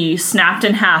tree snapped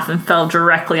in half and fell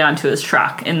directly onto his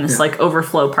truck in this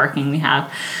overflow parking we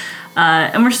have.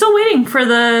 And we're still waiting for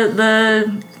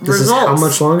the results. How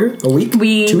much longer? A week?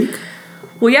 2 weeks?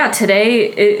 Well, yeah,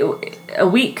 today, a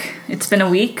week. It's been a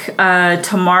week.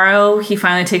 Tomorrow, he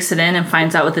finally takes it in and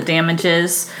finds out what the damage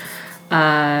is.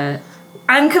 I'm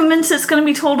convinced it's going to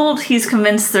be totaled. He's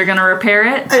convinced they're going to repair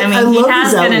it. I mean, he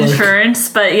has good insurance,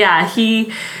 but yeah,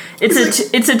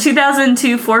 it's a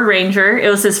 2002 Ford Ranger.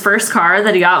 It was his first car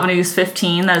that he got when he was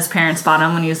 15, that his parents bought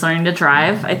him when he was learning to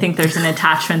drive. I think there's an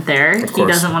attachment there. He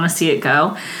doesn't want to see it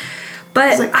go.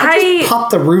 But I just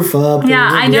popped the roof up. Yeah,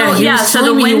 I know. Yeah, so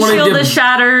the windshield is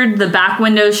shattered, the back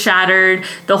window's shattered,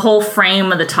 the whole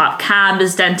frame of the top cab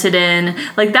is dented in.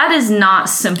 That is not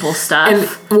simple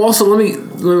stuff. And also, let me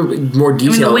more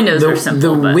detail. I mean, the windows are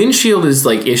simple. The windshield is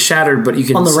shattered, but you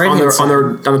can on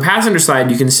the passenger side,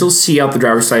 you can still see out the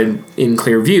driver's side in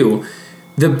clear view.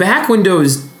 The back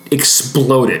windows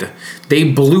exploded. They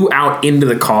blew out into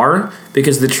the car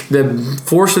because the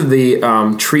force of the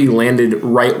tree landed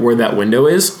right where that window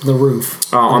is. The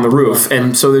roof. On the roof.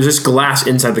 And so there's just glass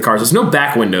inside the car. So there's no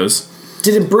back windows.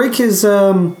 Did it break his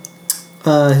truck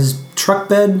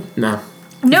bed? No.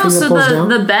 No, so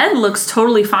the bed looks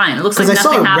totally fine. It looks like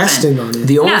nothing happened. I saw it resting on it.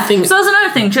 The only thing... So that's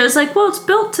another thing. Joe's like, well, it's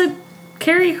built to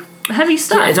carry heavy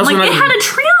stuff. Yeah, it had a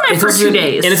tree on it for 2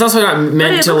 days. And it's also not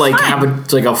meant to have a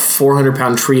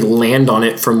 400-pound tree land on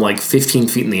it from 15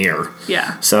 feet in the air.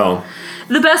 Yeah. So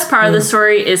the best part of the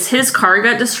story is his car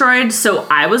got destroyed, so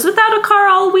I was without a car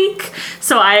all week.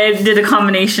 So I did a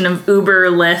combination of Uber,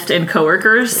 Lyft, and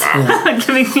coworkers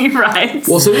giving me rides.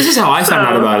 Well, so this is how I found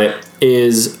out about it.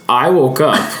 Is I woke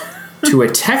up to a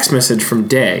text message from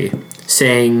Day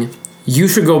saying, you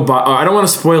should go buy... I don't want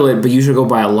to spoil it, but you should go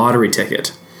buy a lottery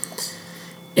ticket.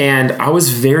 And I was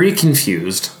very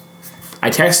confused I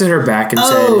texted her back and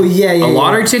Oh, said, yeah, a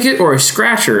lottery ticket or a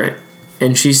scratcher?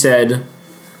 And she said,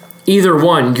 either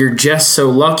one, you're just so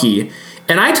lucky.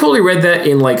 And I totally read that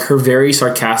in like her very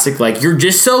sarcastic, like, you're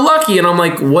just so lucky. And I'm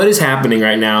like, what is happening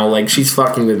right now? Like, she's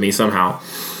fucking with me somehow.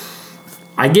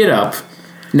 I get up.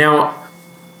 Now,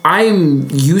 I'm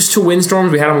used to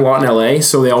windstorms. We had them a lot in LA,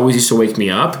 so they always used to wake me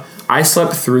up. I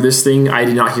slept through this thing. I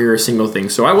did not hear a single thing.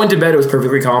 So I went to bed. It was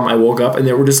perfectly calm. I woke up, and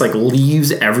there were just like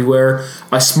leaves everywhere.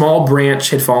 A small branch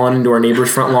had fallen into our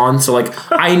neighbor's front lawn. So like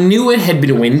I knew it had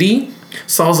been windy.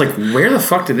 So I was like, where the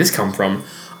fuck did this come from?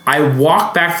 I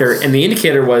walked back there, and the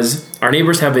indicator was our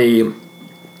neighbors have a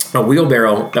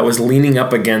wheelbarrow that was leaning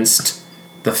up against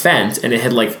the fence, and it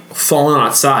had like fallen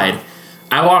outside.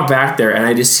 I walk back there and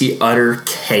I just see utter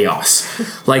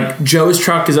chaos. Like Joe's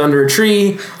truck is under a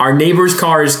tree. Our neighbor's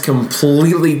car is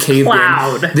completely caved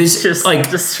Cloud. in. This Just like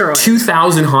destroyed.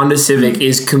 2000 Honda Civic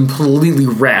is completely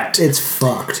wrecked. It's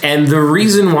fucked. And the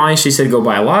reason why she said go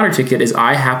buy a lottery ticket is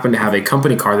I happened to have a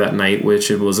company car that night,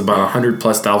 which it was about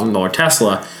 $100,000+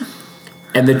 Tesla.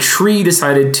 And the tree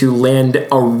decided to land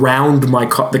around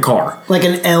the car. Like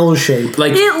an L shape.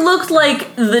 Like It looked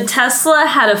like the Tesla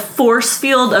had a force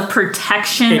field of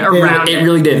protection around it. It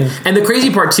really did. And the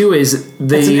crazy part too is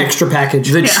It's an extra package.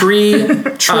 the tree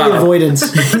avoidance.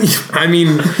 I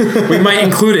mean, we might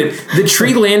include it. The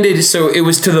tree landed, so it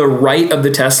was to the right of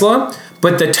the Tesla,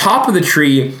 but the top of the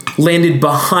tree landed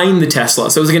behind the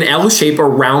Tesla. So it was like an L shape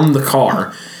around the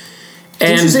car.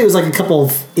 Did you say it was like a couple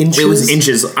of inches? It was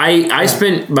inches. I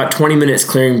spent about 20 minutes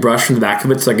clearing brush from the back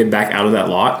of it so I could back out of that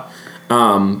lot.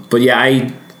 But yeah,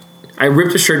 I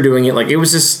ripped a shirt doing it. Like, it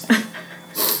was just...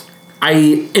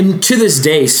 I am to this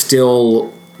day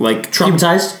still like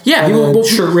traumatized. Yeah, people,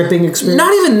 shirt ripping experience.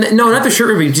 Not the shirt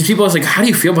ripping. Just people. I was like, how do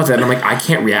you feel about that? And I'm like, I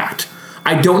can't react.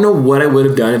 I don't know what I would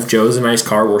have done if Joe's and I's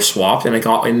car were swapped, and I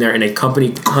got in there in a company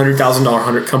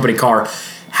 $100,000 company car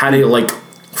had a like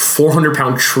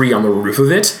 400-pound tree on the roof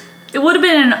of it. It would have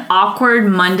been an awkward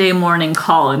Monday morning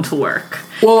call into work.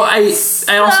 Well, I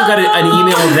also got an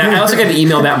email that I also got an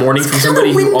email that morning from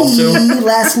somebody who also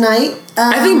last night.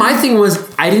 I think my thing was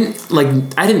I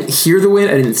didn't hear the wind,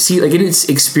 I didn't see I didn't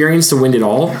experience the wind at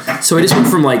all. So I just went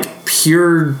from like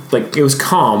pure like it was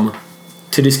calm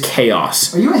to just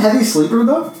chaos. Are you a heavy sleeper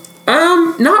though?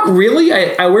 Not really.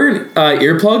 I wear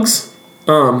earplugs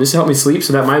just to help me sleep,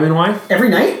 so that might have been why. Every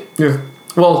night? Yeah.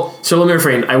 Well, so let me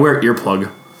refrain. I wear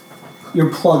earplug. Your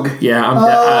plug. Yeah,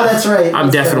 that's right. I'm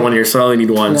deaf in one ear, so I only need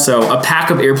one. Yeah. So a pack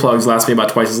of earplugs lasts me about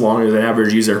twice as long as an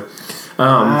average user.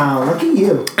 Wow, look at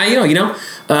you. You know.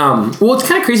 Well, it's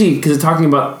kind of crazy because it's talking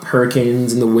about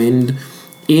hurricanes and the wind.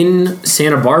 In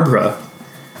Santa Barbara,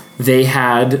 they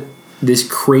had this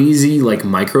crazy like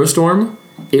microstorm.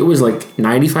 It was like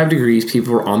 95 degrees.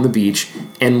 People were on the beach,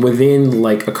 and within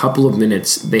like a couple of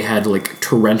minutes, they had like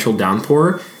torrential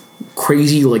downpour,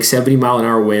 crazy like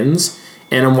 70-mile-an-hour winds.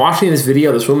 And I'm watching this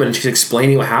video of this woman, and she's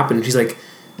explaining what happened. And she's like,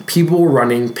 people were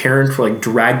running, parents were like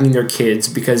dragging their kids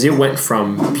because it went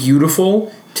from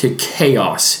beautiful to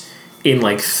chaos in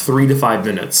like 3 to 5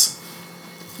 minutes.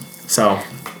 So,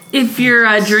 if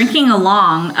you're drinking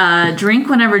along, drink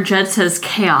whenever Jed says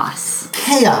chaos.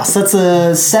 Chaos. That's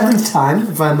the 7th time,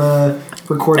 if I'm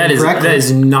recording correctly. That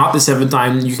is not the 7th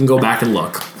time. You can go back and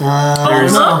look.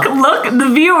 Look,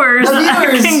 the viewers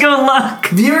can go look.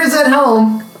 Viewers at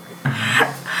home.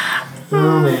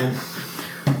 Oh man.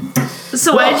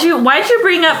 So why'd you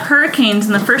bring up hurricanes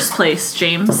in the first place,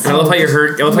 James? I love how your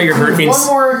hurricanes.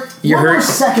 One more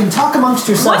second. Talk amongst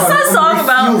yourself. What's that song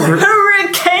about?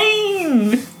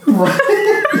 Hurricane.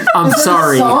 I'm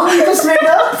sorry. Is that a song you just made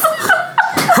up?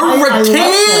 Hurricane.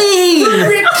 You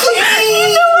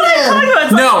know what I'm talking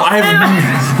about? No, I have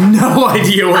no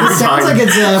idea what you're talking about. Sounds like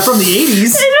it's from the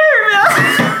 80s.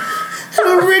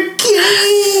 Hurricane.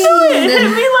 It hit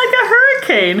me like a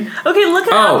hurricane. Okay, look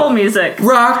at Apple Music.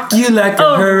 Rock you like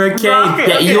a hurricane. Yeah,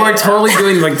 okay. you are totally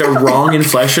doing like the wrong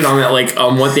inflection on that, like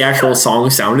what the actual song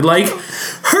sounded like.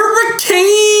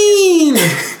 Hurricane.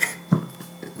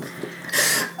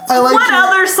 What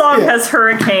other song has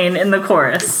hurricane in the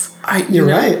chorus? You're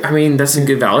right. I mean, that's a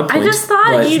good valid point. I just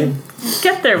thought you'd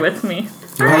get there with me.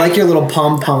 I like your little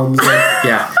pom-poms.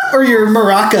 Yeah. Or your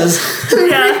maracas.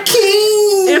 Yeah.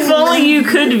 If only you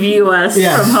could view us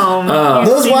from home.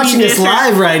 Those watching us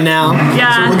live right now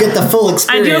will get the full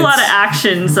experience. I do a lot of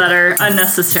actions that are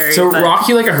unnecessary. So Rock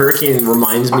You Like a Hurricane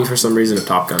reminds me for some reason of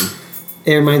Top Gun.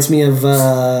 It reminds me of,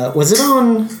 was it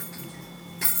on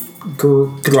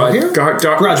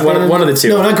Garage Band? One of the two.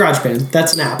 No, not Garage Band.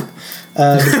 That's an app.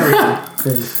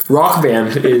 Rock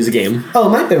Band is a game. Oh, it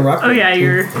might have been Rock Band. Oh, yeah,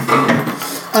 you're...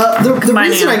 The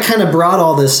reason I kind of brought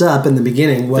all this up in the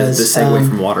beginning was the segue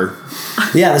from water.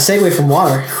 Yeah, the segue from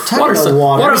water. Water to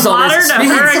water to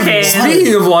hurricanes.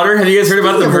 Speaking of water, have you guys heard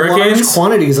about the hurricanes? Large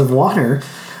quantities of water.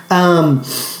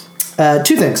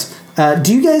 Two things.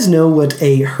 Do you guys know what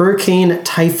a hurricane,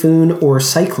 typhoon, or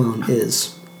cyclone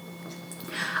is?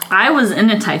 I was in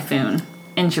a typhoon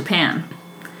in Japan,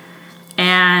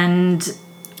 and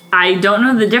I don't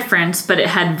know the difference, but it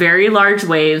had very large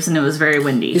waves and it was very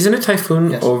windy. Isn't a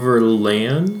typhoon over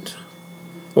land?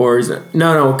 Or is it?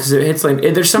 No, because it hits like...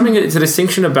 There's something... It's a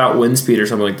distinction about wind speed or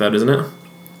something like that, isn't it?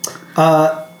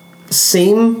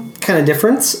 Same kind of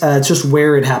difference. It's just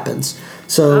where it happens.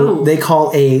 So they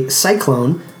call a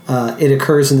cyclone... it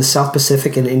occurs in the South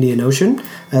Pacific and Indian Ocean.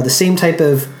 The same type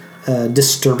of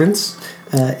disturbance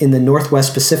in the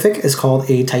Northwest Pacific is called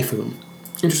a typhoon.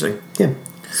 Interesting. Yeah.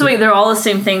 So wait, they're all the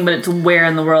same thing, but it's where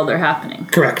in the world they're happening.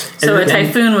 Correct. So a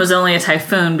typhoon was only a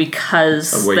typhoon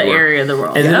because the area of the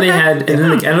world. And then they had, and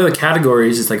then like, out of the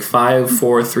categories, it's like 5,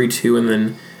 4, 3, 2, and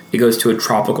then it goes to a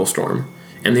tropical storm.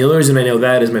 And the only reason I know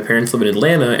that is my parents live in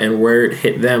Atlanta, and where it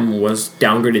hit them was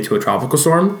downgraded to a tropical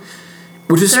storm.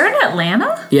 Which is... They're in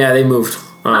Atlanta? Yeah, they moved.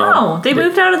 They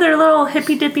moved out of their little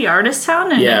hippy-dippy artist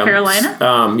town in Carolina?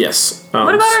 Yes.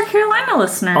 What about our Carolina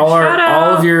listeners?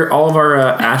 All of our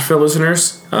Asheville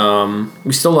listeners,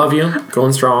 we still love you,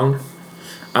 going strong.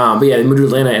 But yeah, they moved to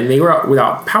Atlanta, and they were out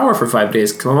without power for 5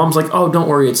 days. Because my mom's like, "Oh, don't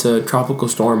worry, it's a tropical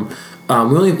storm. We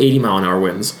only have 80-mile-an-hour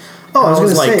winds." Oh, I was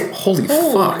going to like, say, holy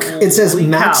fuck! It says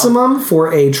maximum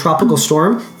for a tropical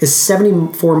storm is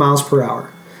 74 miles per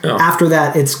hour. Oh. After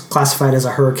that, it's classified as a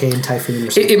hurricane, typhoon,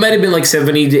 or something. It might have been like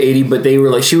 70 to 80, but they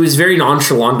were like, she was very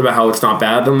nonchalant about how it's not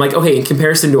bad. I'm like, okay, in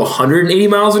comparison to 180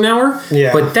 miles an hour,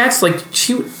 but that's like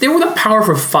they were without power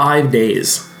for 5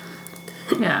 days.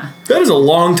 Yeah, that is a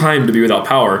long time to be without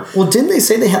power. Well, didn't they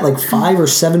say they had like 5 or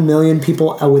 7 million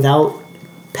people without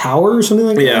power or something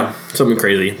like that? Yeah, something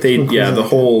crazy. The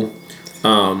whole.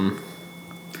 I'm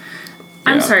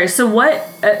sorry. So what?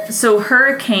 So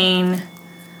hurricane.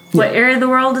 What area of the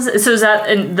world is it? So is that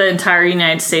in the entire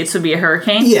United States would be a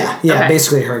hurricane? Yeah, okay.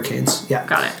 Basically hurricanes. Yeah.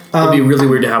 Got it. It'd be really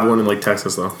weird to have one in like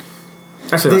Texas though.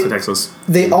 Actually, that's in Texas.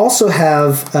 They also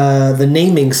have the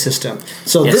naming system.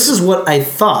 So this is what I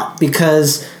thought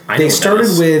because they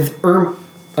started with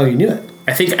Oh, you knew it.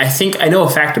 I think I know a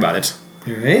fact about it.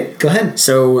 All right, go ahead.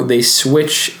 So they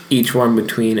switch each one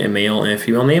between a male and a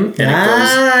female name.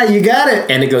 And you got it.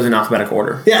 And it goes in alphabetical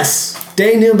order. Yes.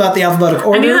 Day knew about the alphabetical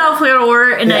order. I knew the alphabetical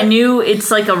order, and I knew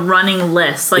it's like a running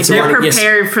list. Like they're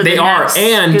prepared for the next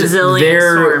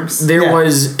gazillion storms. There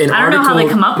was an article. I don't know how they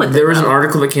come up with it. There was an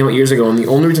article that came out years ago, and the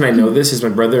only reason I know this is my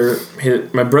brother,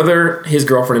 his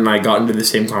girlfriend, and I got into the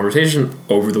same conversation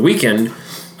over the weekend.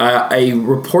 A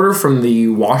reporter from the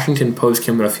Washington Post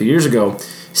came out a few years ago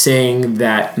saying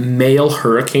that male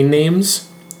hurricane names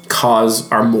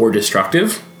are more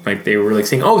destructive. Like they were like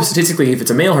saying, oh, statistically, if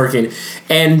it's a male hurricane,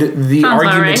 and the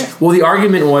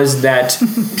argument was that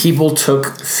people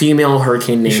took female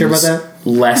hurricane names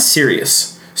less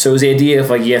serious. So it was the idea of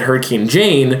like you had Hurricane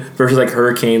Jane versus like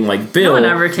Hurricane like Bill. No one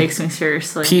ever takes me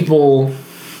seriously. People.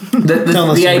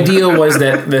 The idea was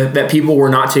that people were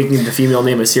not taking the female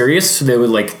name as serious, so they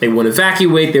wouldn't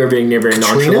evacuate. They were being very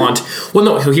nonchalant. Well,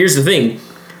 no. So here's the thing.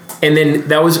 And then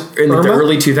that was in the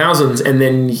early 2000s, and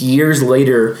then years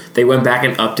later, they went back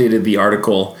and updated the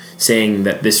article saying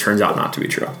that this turns out not to be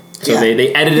true. So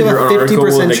they edited their own article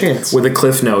with a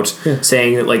cliff note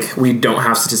saying that like we don't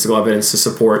have statistical evidence to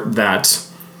support that.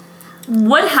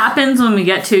 What happens when we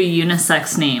get to a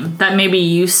unisex name that maybe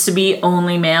used to be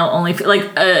only male, only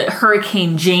like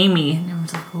Hurricane Jamie? And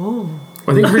everyone's like, oh.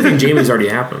 I think Hurricane Jamie's already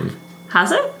happened.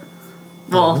 Has it?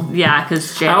 Well, yeah,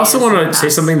 because Jamie. I also want to say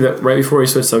something that right before we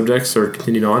switched subjects or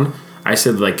continued on, I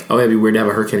said like, oh, it'd be weird to have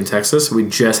a hurricane in Texas. We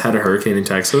just had a hurricane in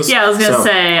Texas. Yeah, I was gonna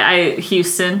say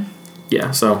Houston.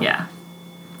 Yeah. So. Yeah.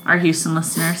 Our Houston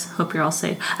listeners, hope you're all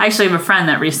safe. I actually have a friend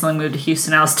that recently moved to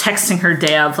Houston. I was texting her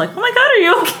day of, like, oh my God, are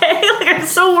you okay? Like, I'm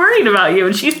so worried about you.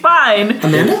 And she's fine.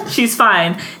 Amanda? She's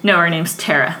fine. No, her name's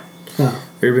Tara. Oh.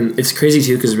 It's crazy,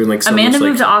 too, because there's been, like, so Amanda much,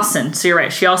 moved to Austin, so you're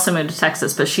right. She also moved to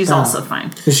Texas, but she's also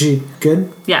fine. Is she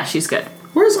good? Yeah, she's good.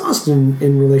 Where's Austin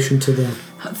in relation to the...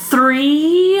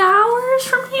 3 hours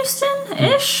from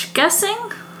Houston-ish, guessing.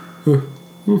 Well,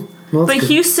 but good.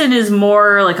 Houston is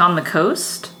more, like, on the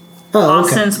coast. Oh, okay.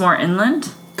 Austin's more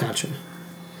inland. Gotcha.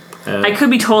 I could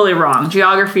be totally wrong.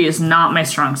 Geography is not my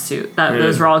strong suit.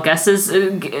 Those were all guesses.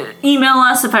 Email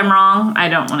us if I'm wrong. I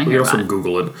don't want to hear about it. You also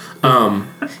Google it.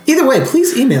 Either way,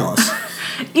 please email us.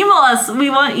 Email us. We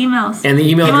want emails. And the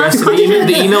email address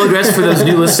for those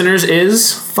new listeners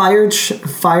is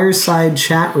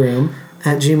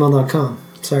firesidechatroom@gmail.com.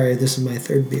 Sorry, this is my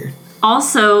third beer.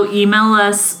 Also, email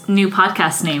us new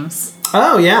podcast names.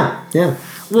 Oh, yeah. Yeah.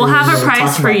 We'll have a talk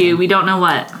prize for about you. them. We don't know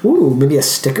what. Ooh, maybe a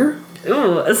sticker?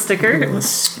 Ooh, a sticker.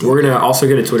 We're gonna also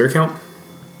get a Twitter account.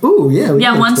 Ooh, yeah.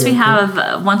 Yeah, once we have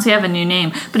a new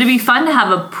name. But it'd be fun to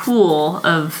have a pool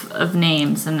of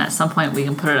names, and at some point we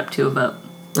can put it up to a vote.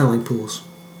 I don't like pools.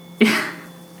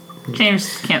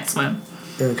 James can't swim.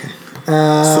 Okay.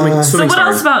 So what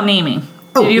else about naming?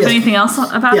 Do you have anything else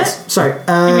about it? Sorry.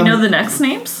 Do we know the next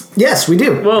names? Yes, we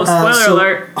do. Whoa, spoiler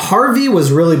alert. Harvey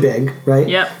was really big, right?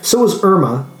 Yep. So was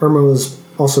Irma. Irma was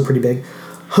also pretty big.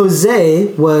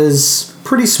 Jose was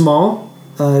pretty small.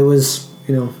 It was,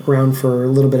 around for a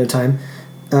little bit of time.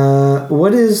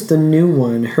 What is the new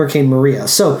one? Hurricane Maria.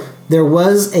 So there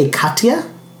was a Katia.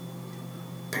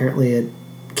 Apparently it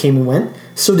came and went.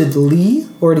 So did Lee,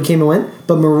 already came and went.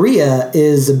 But Maria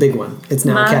is a big one. It's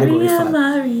now a Category 5.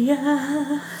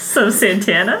 Maria. So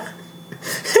Santana?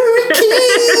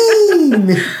 Hurricane!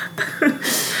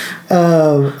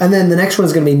 And then the next one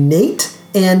is going to be Nate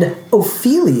and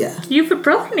Ophelia. You have a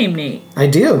brother named Nate. I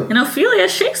do. And Ophelia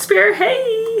Shakespeare,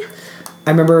 hey!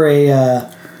 I remember a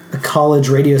college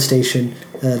radio station.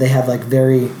 They have like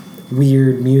very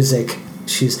weird music.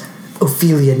 She's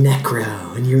Ophelia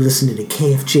Necro, and you're listening to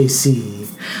KFJC.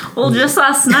 Well, just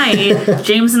last night,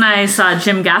 James and I saw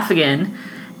Jim Gaffigan.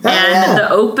 And yeah.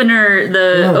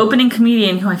 the opening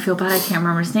comedian, who I feel bad I can't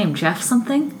remember his name, Jeff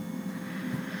something?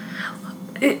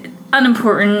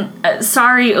 Unimportant.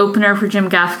 Sorry, opener for Jim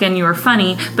Gaffigan, you were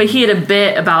funny, but he had a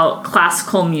bit about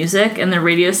classical music and the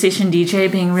radio station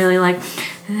DJ being really like,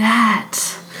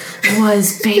 that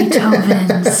was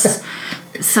Beethoven's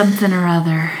something or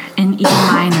other in E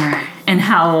minor, and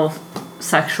how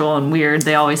sexual and weird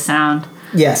they always sound.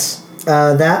 Yes.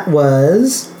 That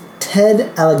was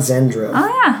Ted Alexandro.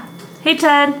 Oh, yeah. Hey,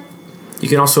 Ted. You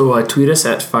can also tweet us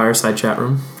at Fireside Chat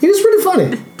Room. He was pretty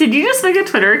funny. Did you just make a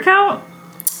Twitter account?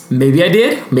 Maybe I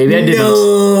did. Maybe I didn't.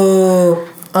 No.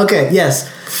 Okay, yes.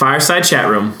 Fireside Chat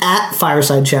Room. At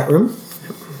Fireside Chat Room.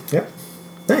 Yep.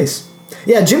 Nice.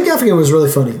 Yeah, Jim Gaffigan was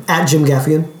really funny. At Jim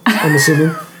Gaffigan, I'm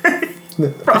assuming.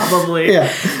 Probably.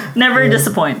 Yeah. Never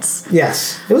disappoints.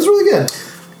 Yes. It was really good.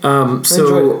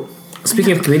 So,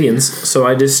 speaking of comedians, so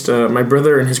I just, my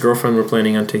brother and his girlfriend were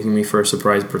planning on taking me for a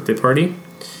surprise birthday party.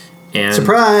 And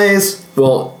Surprise!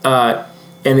 Well,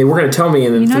 and they were going to tell me,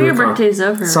 and then your birthday's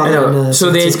over. Saw I that in, know.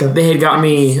 So San they had got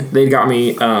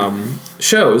me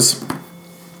shows,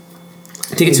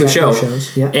 tickets to a show,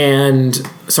 yeah. And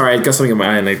sorry, I got something in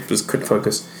my eye and I just couldn't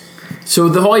focus. So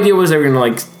the whole idea was they were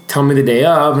going to tell me the day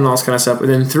of and all this kind of stuff, and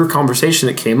then through a conversation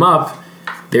that came up,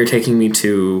 they were taking me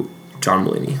to John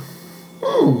Mulaney.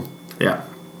 Oh. Yeah.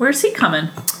 Where's he coming?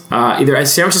 Either at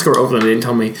San Francisco or Oakland. They didn't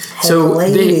tell me. So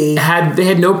lady. they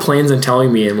had no plans on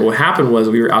telling me. And what happened was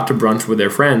we were out to brunch with their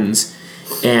friends,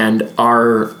 and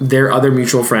their other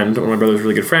mutual friend, one of my brother's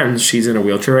really good friends, she's in a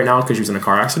wheelchair right now because she was in a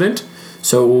car accident.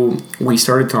 So we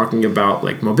started talking about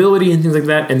mobility and things like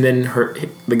that. And then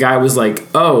the guy was like,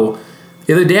 "Oh,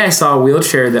 the other day I saw a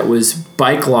wheelchair that was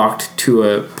bike locked to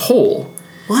a pole."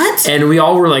 What? And we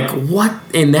all were like, what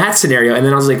in that scenario? And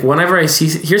then I was like, whenever I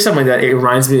hear something like that, it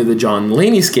reminds me of the John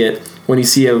Mulaney skit when you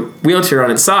see a wheelchair on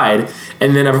its side.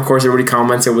 And then, of course, everybody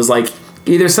comments it was like,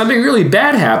 either something really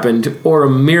bad happened or a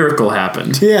miracle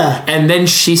happened. Yeah. And then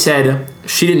she said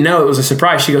she didn't know. It was a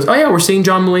surprise. She goes, oh, yeah, we're seeing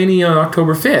John Mulaney on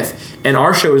October 5th. And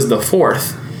our show is the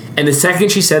 4th. And the second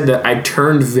she said that, I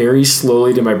turned very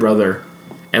slowly to my brother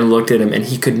and looked at him, and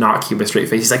he could not keep a straight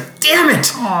face. He's like, damn it!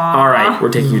 Aww. All right, we're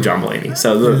taking you John Mulaney.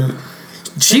 So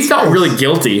she felt really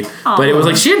guilty, but it was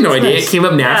like she had no idea. It came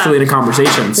up naturally in a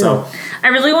conversation. So I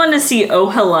really wanted to see Oh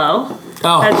Hello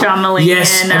at John Mulaney.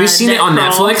 Yes. And, have you seen Nick it on Kroll.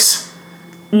 Netflix?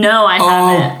 No, I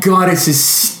haven't. Oh, God, it's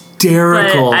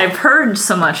hysterical. But I've heard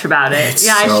so much about it. It's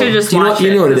I should just watch it.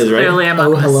 You know what it is, right? Clearly I'm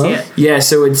not going to see it. Yeah,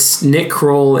 so it's Nick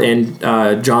Kroll and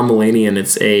John Mulaney, and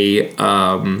it's a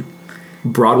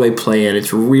Broadway play, and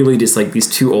it's really just these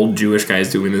two old Jewish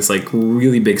guys doing this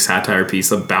really big satire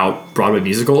piece about Broadway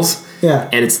musicals. Yeah.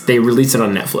 And they released it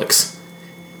on Netflix.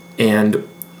 And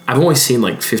I've only seen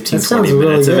 15, That 20 sounds minutes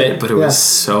really of good. it, but it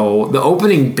was the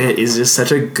opening bit is just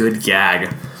such a good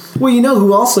gag. Well, you know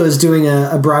who also is doing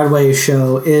a Broadway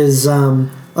show is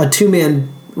a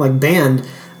two-man band,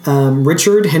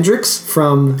 Richard Hendricks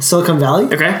from Silicon Valley.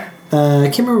 Okay. I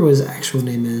can't remember what his actual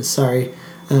name is. Sorry.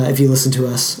 If you listen to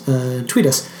us, tweet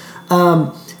us.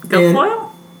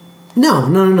 Guilfoyle?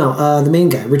 No. The main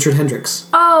guy, Richard Hendricks.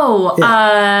 Oh,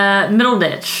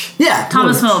 Middleditch. Yeah.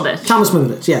 Thomas Middleditch. Thomas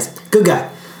Middleditch, yes. Good guy.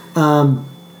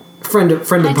 Friend of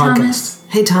Hi, podcast. Thomas.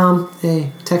 Hey, Tom.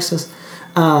 Hey, text us.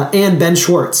 And Ben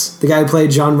Schwartz, the guy who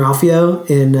played John Ralphio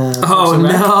in. Oh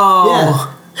no!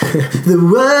 Yeah. The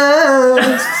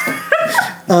worst.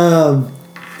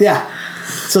 Yeah.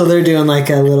 So they're doing like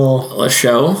a little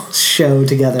show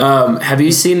together. Have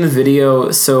you seen the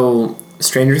video? So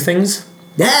Stranger Things.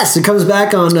 Yes, it comes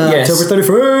back on October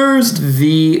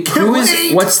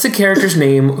 31st. What's the character's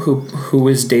name who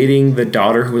was dating the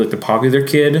daughter who was like the popular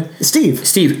kid? Steve.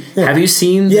 Yeah. Have you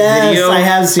seen the video? Yes, I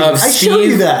have seen it. I showed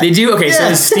you that. Did you? Okay, so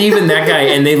it's Steve and that guy,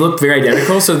 and they look very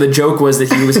identical. So the joke was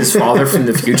that he was his father from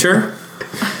the future.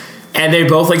 And they're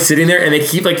both like sitting there, and they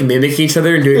keep like mimicking each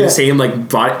other and doing the same like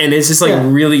body, and it's just like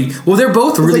really well. They're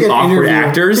both really like awkward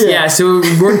actors, so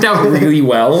it worked out really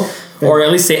well, or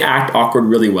at least they act awkward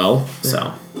really well.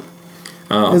 So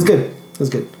it was good. It was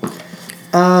good.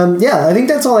 I think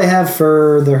that's all I have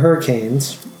for the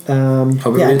hurricanes. It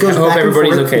goes back and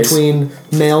forth between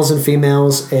males and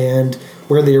females and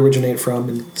where they originate from.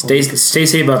 And stay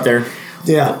safe out there.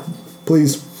 Yeah,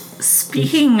 please.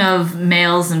 Speaking of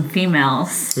males and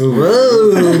females.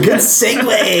 Whoa, good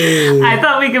segue. I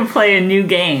thought we could play a new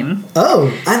game.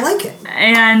 Oh, I like it.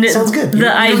 And sounds good.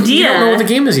 The idea... You don't know what the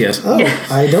game is yet. Oh, yeah.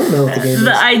 I don't know what the game is.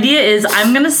 The idea is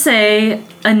I'm going to say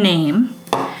a name,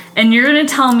 and you're going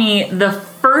to tell me the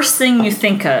first thing you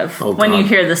think of when you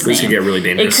hear this name. This could get really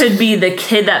dangerous. It could be the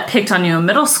kid that picked on you in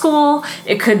middle school.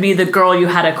 It could be the girl you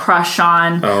had a crush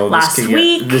on last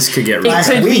week. This could get really It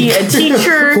could be a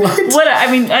teacher. What?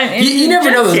 I mean, you never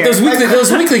know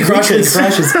those weekly crushes.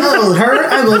 Oh, her?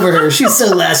 I'm over her. She's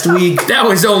so last week. That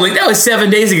was 7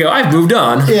 days ago. I've moved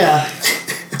on. Yeah.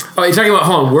 Oh, you're talking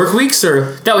about work weeks,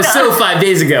 or that was 5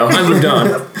 days ago. I moved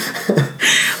on.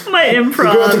 My improv. The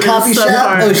girl at the coffee shop.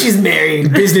 Hard. Oh, she's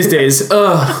married. Business days.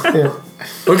 Ugh. Yeah.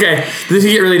 Okay, this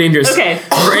could get really dangerous. Okay.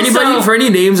 For any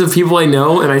names of people I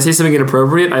know, and I say something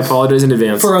inappropriate, I apologize in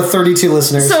advance. For our 32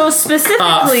 listeners. So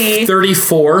specifically,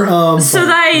 34. So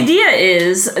the idea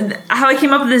is how I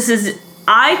came up with this is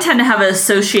I tend to have an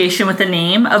association with the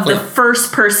name of the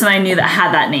first person I knew that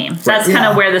had that name. So that's kind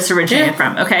of where this originated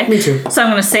from. Okay. Me too. So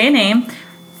I'm going to say a name.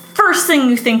 First thing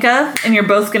you think of, and you're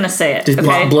both going to say it. Just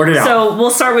okay. blurt it out. So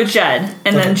we'll start with Jed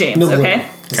and then James. No okay.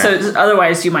 So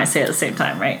otherwise you might say it at the same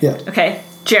time, right? Yeah. Okay.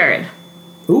 Jared.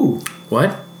 Ooh.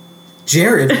 What?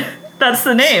 Jared. That's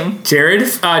the name. Jared?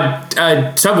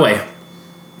 Subway.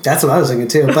 That's what I was thinking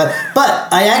too. But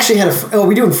I actually had are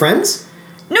we doing Friends?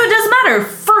 No, it doesn't matter.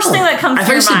 First thing that comes to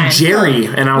your mind. I thought you said Jerry,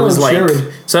 and I was like...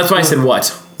 Jared. So that's why I said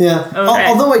what? Yeah. Okay.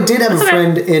 Although I did have a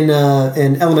friend in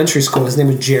elementary school. His name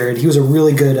was Jared. He was a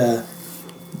really good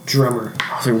drummer.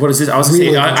 I was like, what is this? I was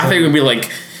really I thought it would be like...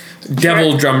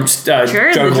 Devil drum.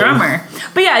 Jared the drummer.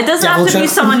 But yeah, it doesn't have to be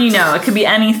someone you know. It could be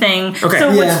anything. Okay.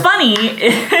 So what's funny...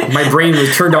 My brain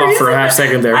was turned off for a half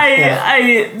second there.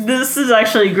 This is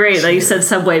actually great that you said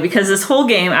Subway, because this whole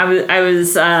game I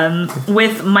was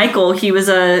with Michael. He was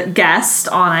a guest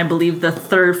on, I believe, the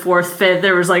 3rd, 4th, 5th.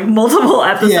 There was like multiple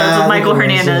episodes with Michael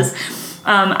Hernandez.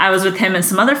 I was with him and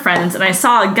some other friends, and I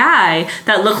saw a guy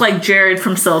that looked like Jared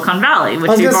from Silicon Valley,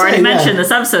 which you've already mentioned this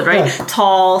episode, right? Yeah.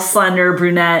 Tall, slender,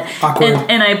 brunette. Awkward.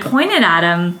 And I pointed at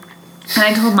him, and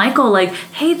I told Michael, like,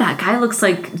 hey, that guy looks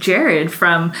like Jared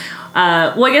from...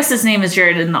 I guess his name is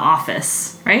Jared in The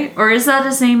Office, right? Or is that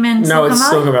his name in Silicon Valley? No, it's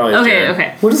Silicon Valley.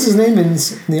 Okay. What is his name in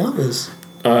The Office?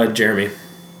 Jeremy.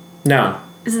 No.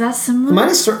 Is that similar? It might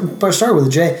have started with a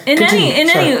J. In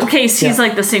any case, he's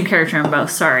like the same character in both.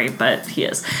 Sorry, but he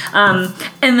is. And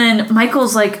then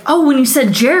Michael's like, "Oh, when you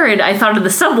said Jared, I thought of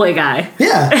the Subway guy."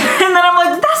 Yeah. And then I'm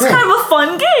like, "That's kind of a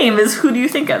fun game. Is who do you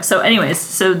think of?" So,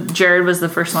 anyways, Jared was the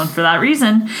first one for that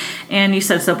reason, and you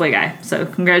said Subway guy. So,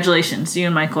 congratulations, you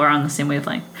and Michael are on the same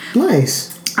wavelength.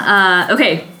 Nice.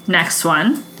 Okay, next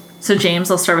one. So, James,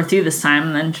 I'll start with you this time,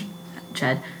 and then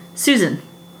Jed. Susan.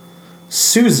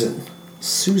 Susan.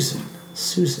 Do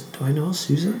I know a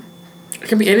Susan? It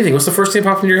can be anything. What's the first name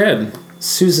popped into your head?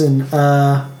 Susan.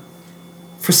 For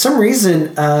some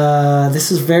reason,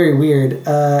 this is very weird.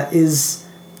 Is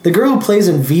the girl who plays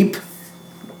in Veep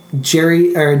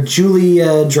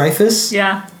Julia Dreyfus?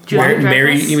 Yeah. Julia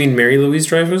Dreyfus. You mean Mary Louise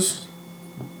Dreyfus?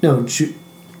 No.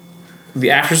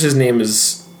 The actress's name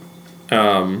is...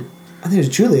 I think it's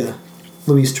Julia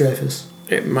Louise Dreyfus.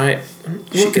 It might...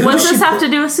 What does this have to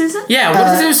do with Susan? Yeah, what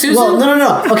does it do with Susan? Well,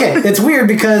 no. Okay, it's weird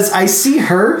because I see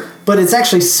her, but it's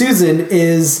actually Susan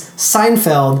is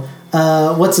Seinfeld,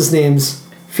 what's his name's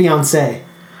fiance?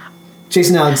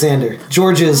 Jason Alexander.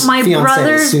 George's My fiance.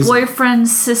 brother's Susan.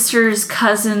 boyfriend's sister's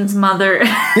cousin's mother.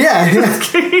 Yeah,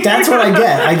 that's what I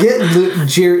get. I get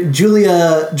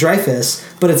Julia Dreyfus,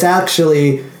 but it's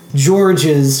actually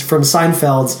George's from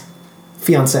Seinfeld's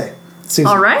fiance, Susan.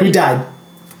 All right. Who died.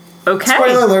 Okay.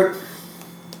 Spoiler alert.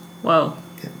 Whoa.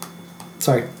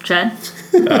 Sorry. Jed?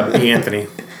 B. Anthony.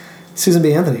 Susan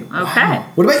B. Anthony. Okay.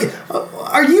 What about you?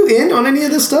 Are you in on any of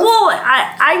this stuff? Well,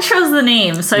 I chose the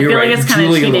name, so I feel like it's kind of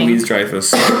Julia cheating. Louise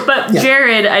Dreyfus. But Yeah.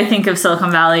 Jared, I think of Silicon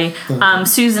Valley.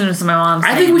 Susan is my mom's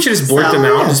I name. think we should just blurt So- them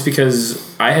out Yeah. just because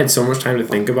I had so much time to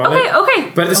think about it.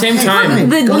 Okay. But at the same Okay, time, fine.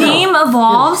 The Go name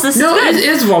evolves. This no, is good. it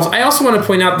is evolves. I also want to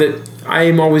point out that I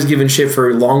am always given shit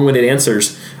for long-winded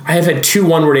answers. I have had 2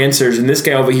 one-word answers, and this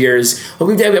guy over here is. You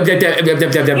know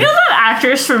that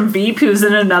actress from Veep who's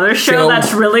in another show? Show.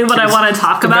 That's really what I want to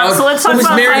talk about. So let's talk who's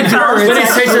about married to, Seinfeld. Let me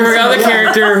say to her other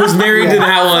character who's married to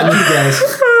that one. You guys.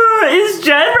 Is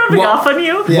Jed rubbing Well- off on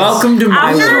you? Yes. Welcome to my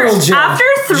After, Literal Jed. after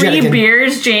 3 Jedican.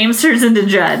 beers, James turns into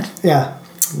Jed. Yeah.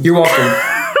 You're welcome.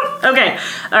 Okay.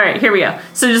 All right, here we go.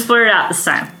 So just blur it out this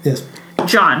time. Yes.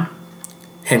 John.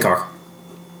 Hancock.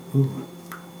 I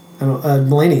don't.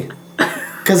 Mulaney.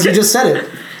 Because you just said it.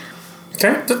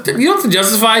 Okay. You don't have to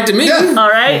justify it to me. Yeah. All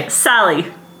right. Sally.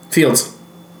 Fields.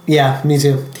 Yeah. Me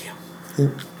too.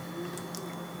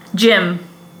 Jim.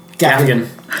 Gaffigan.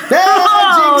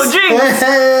 Oh, jinx.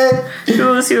 Hey. Who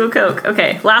was who a Coke?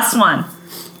 Okay, last one.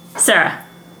 Sarah.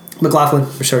 McLaughlin.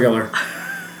 Michelle Gellar.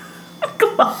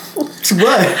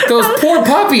 What? Those poor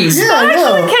puppies. Yeah, I I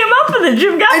actually know. came up with a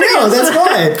Jim Gaffigan. I know, that's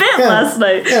why. bit Yeah. last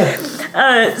night.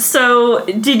 Yeah. So,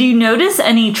 did you notice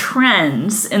any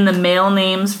trends in the male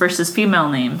names versus female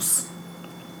names?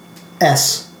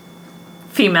 S.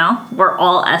 Female, we're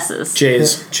all S's.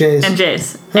 Jays. Jay's. And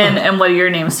J's. And what do your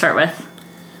names start with?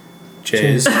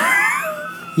 Jays.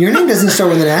 Your name doesn't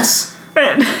start with an S.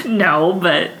 No,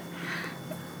 but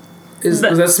Was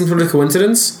that some sort of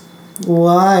coincidence?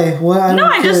 Why? Why? no,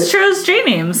 I just chose J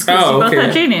names because Oh, you both okay.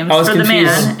 had J names I was for the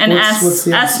confused. man, and What's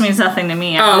the S means nothing to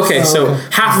me. Oh, okay. So okay.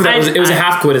 half of that was it was a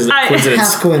half coincidence.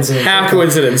 Half coincidence. Half Okay.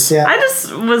 coincidence. Yeah. I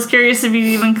just was curious if you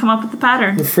even come up with the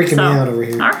pattern. You're freaking me out over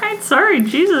here. All right, sorry,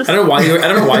 Jesus. I don't know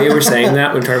why you were saying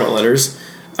that when talking about letters.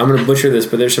 I'm gonna butcher this,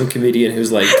 but there's some comedian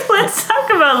who's like, Let's talk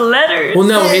about letters. well,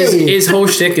 no, Hey. his whole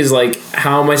shtick is like,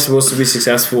 how am I supposed to be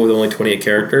successful with only 28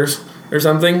 characters or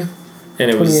something? And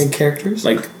it was 28 characters?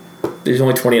 like, there's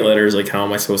only 28 letters. Like, how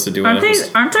am I supposed to do it? Aren't And it they?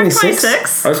 was- Aren't there 26?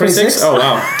 26? I was 26. 26? Oh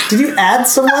wow. Did you add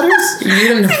some letters? You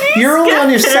didn't. You're only skip on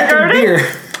your second kindergarten?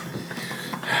 beer.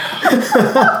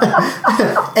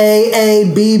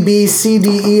 A B B C D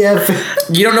E F.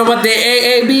 You don't know about the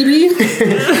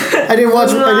AABB? I didn't watch.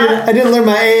 I didn't learn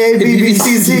my A B B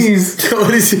C C's.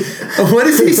 What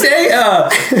does he say?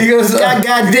 He goes, God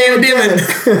damn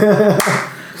it.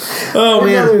 Oh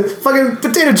man. Fucking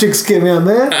potato chicks came out,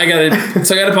 man. I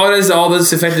gotta apologize to all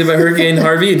those affected by Hurricane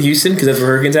Harvey in Houston, because that's where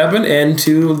hurricanes happen, and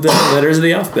to the letters of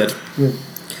the alphabet.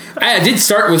 I did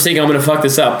start with saying I'm gonna fuck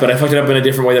this up, but I fucked it up in a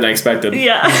different way than I expected.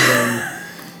 Yeah.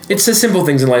 It's the simple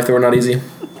things in life that were not easy.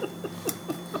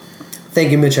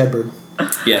 Thank you, Mitch Hedberg.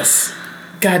 Yes.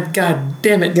 God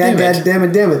damn it. God damn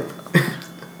it.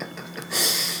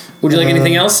 Would you like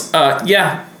anything else?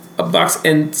 Yeah. A box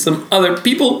and some other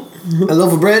people. A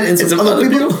loaf of bread and some other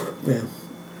people. people. Yeah.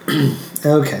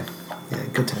 Okay. Yeah,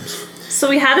 good times. So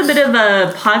we had a bit of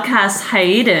a podcast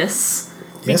hiatus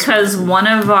Yes. because one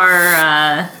of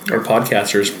our Or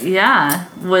podcasters.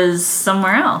 was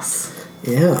somewhere else.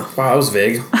 Yeah. Wow, that was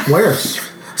vague. Where?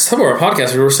 Some of our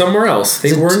podcasters were somewhere else.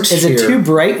 They weren't Is here. it too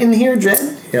bright in here,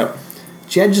 Jed? Yep.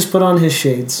 Jed just put on his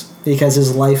shades because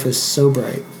his life is so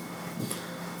bright.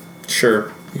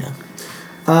 Sure. Yeah.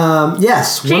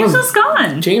 Yes. James was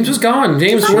gone. James was gone.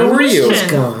 James, He's where on were you? mission.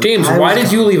 Gone. James, I why was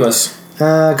did you gone. leave us?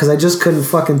 Because I just couldn't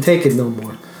fucking take it no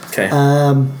more. Okay.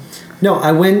 No,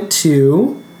 I went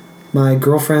to my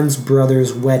girlfriend's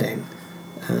brother's wedding.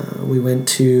 We went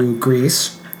to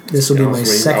Greece. This will be my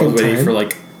second time. For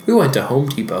we went to Home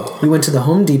Depot. We went to the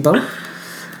Home Depot.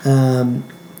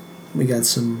 We got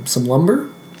some lumber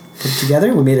put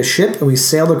together. We made a ship and we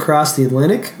sailed across the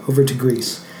Atlantic over to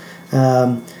Greece.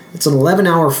 It's an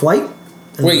 11-hour flight.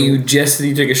 Wait, you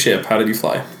took a ship. How did you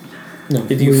fly? No,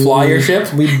 Did you fly your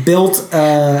ship? We built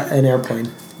an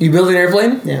airplane. You built an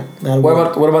airplane? Yeah.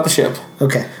 What about the ship?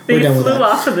 Okay, They we're done with flew that.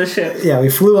 off of the ship. Yeah, we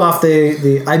flew off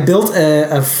the. I built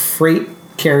a freight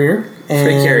carrier.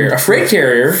 And A freight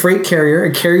carrier? Freight carrier.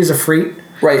 It carries a freight.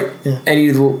 Right. Yeah. And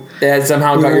you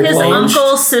somehow got your His plane.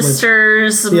 uncle,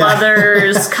 sisters, Yeah.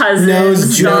 mothers, Knows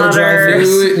cousins, Joe daughters.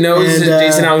 Who knows And, that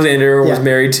Jason Alexander was yeah.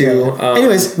 married to? Yeah.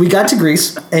 Anyways, we got to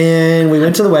Greece and we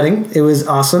went to the wedding. It was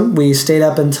awesome. We stayed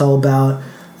up until about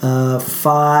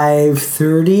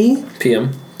 5:30.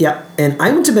 PM. Yeah, and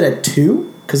I went to bed at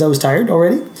 2 because I was tired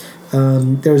already.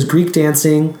 There was Greek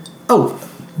dancing. Oh,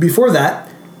 before that,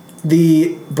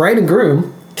 the bride and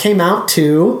groom came out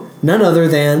to none other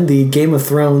than the Game of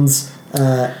Thrones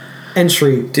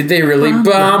entry. Did they really? Everyone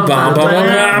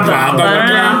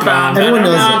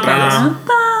knows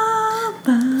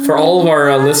it. For all of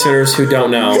our listeners who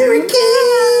don't know.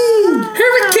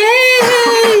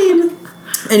 Hurricane!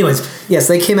 Anyways, yes,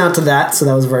 they came out to that, so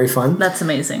that was very fun. That's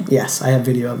amazing. Yes, I have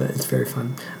video of it. It's very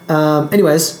fun.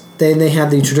 Anyways, they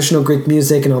have the traditional Greek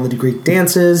music and all the Greek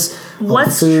dances.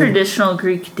 What's traditional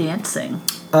Greek dancing?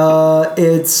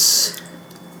 It's...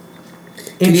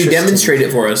 Can you demonstrate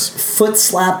it for us? Foot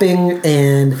slapping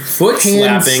and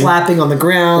hand slapping on the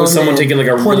ground. Was someone taking like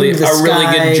a really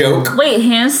good joke? Wait,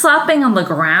 hand slapping on the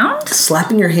ground?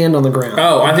 Slapping your hand on the ground.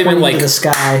 Oh, I think like the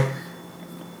sky.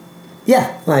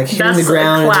 Yeah, like hitting the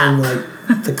ground and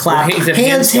like the clap.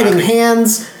 Hands hitting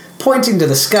hands, pointing to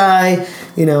the sky.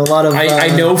 You know, a lot of. I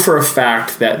know for a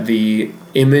fact that the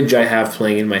image I have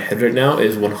playing in my head right now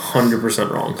is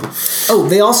 100% wrong. Oh,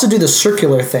 they also do the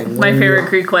circular thing. My favorite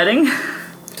Greek wedding.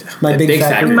 My big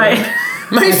fat Greek wedding.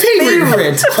 My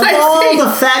favorite of all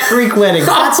the fat Greek weddings.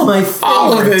 That's my favorite.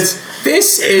 All of it.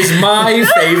 This is my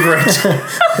favorite.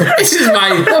 This is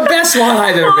the best one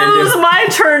I've ever been to. It was my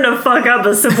turn to fuck up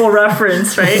a simple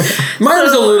reference, right? Mine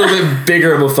was a little bit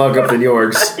bigger of a fuck up than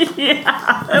yours.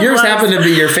 Yeah. Yours happened to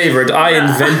be your favorite. I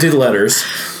invented letters.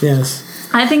 Yes.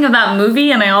 I think of that movie,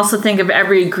 and I also think of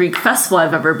every Greek festival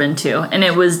I've ever been to, and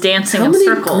it was dancing in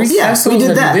circles. Greek festivals we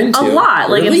did have you been to? A lot,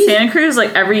 like Really? in Santa Cruz,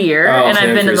 like every year, and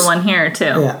I've been to the one here too.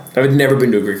 Yeah. I've never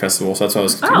been to a Greek festival, so that's why I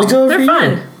was confused. Oh, We go they're every fun.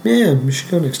 year. Yeah, we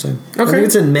should go next time. Okay. I think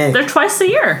it's in May. They're twice a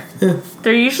year. Yeah.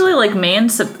 They're usually like May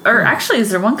and or actually,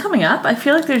 is there one coming up? I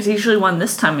feel like there's usually one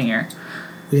this time of year.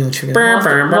 We gotta check it We'll out.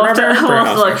 have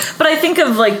to look. But I think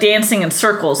of like dancing in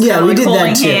circles. Yeah, kinda we like did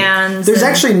holding that too. hands. There's and-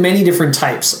 actually many different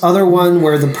types. Other one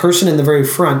where the person in the very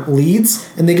front leads,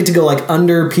 and they get to go like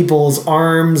under people's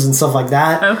arms and stuff like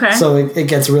that. Okay. So it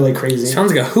gets really crazy.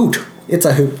 Sounds like a hoot. It's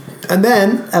a hoot. And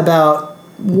then about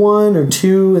 1 or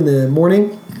 2 in the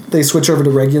morning, they switch over to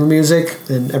regular music,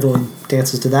 and everyone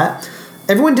dances to that.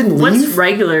 Everyone didn't What's leave.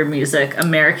 regular music?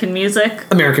 American music?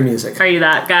 American music. Are you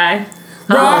that guy?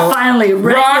 Rock- Finally,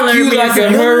 regular rock you music. like a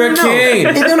hurricane.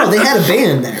 No, they had a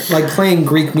band there, like playing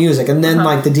Greek music, and then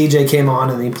like the DJ came on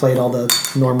and he played all the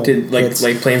normal Did like hits.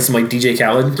 playing some like DJ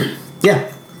Khaled? Yeah.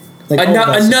 Like all of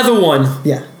us. Another one.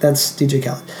 Yeah, that's DJ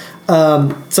Khaled.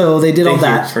 So they did all Thank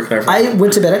you that. for clarifying. I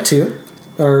went to bed at 2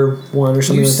 or 1 or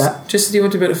something like that. Just said you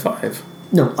went to bed at 5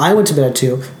 No, I went to bed at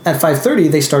 2. At 5:30,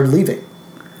 they started leaving.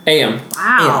 a.m.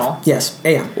 Wow. Yes,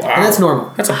 AM. Wow, And that's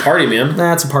normal. That's a party, man.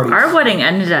 That's a party. Our wedding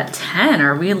ended at 10.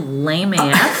 Are we lame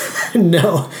AF?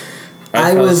 No.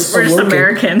 I fell was We're just awoken.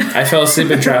 American. I fell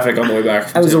asleep in traffic on the way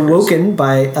back. I was awoken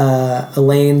by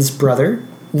Elaine's brother,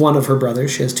 one of her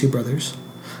brothers. She has 2 brothers.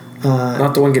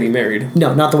 Not the one getting married.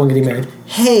 No, not the one getting married.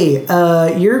 Hey,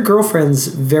 your girlfriend's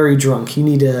very drunk. You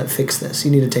need to fix this. You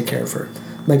need to take care of her.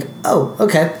 I'm like, oh,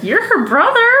 okay. You're her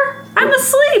brother. I'm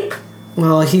asleep.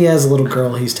 Well, he has a little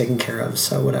girl he's taking care of,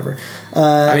 so whatever.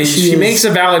 I mean, she makes a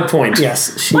valid point.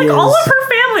 Yes, she Like is. all of her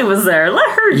family was there. Let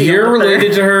her deal You're with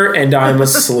related her. to her, and I'm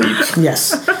asleep.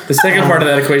 Yes. The second part of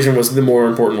that equation was the more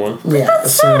important one. Yeah.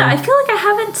 That's sad. I feel like I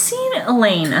haven't seen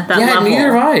Elaine at that Yeah, level.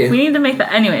 neither have I. We need to make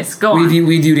that. Anyways, go on.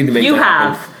 We do need to make You that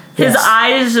have. happen. His Yes.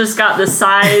 eyes just got the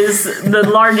size, the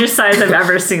largest size I've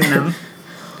ever seen them.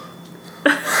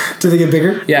 Do they get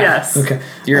bigger? Yeah. Yes. Okay.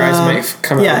 Your eyes might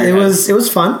come out. Yeah, of your head. it was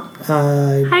fun.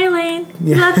 Hi, Elaine.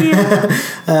 Love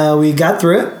you. We got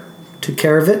through it, took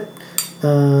care of it.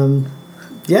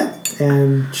 Yeah,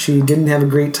 and she didn't have a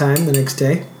great time the next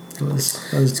day. It was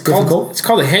difficult. It's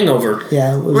called a hangover.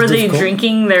 Yeah, it was Were they difficult.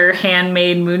 drinking their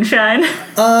handmade moonshine?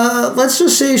 Let's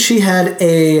just say she had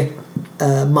a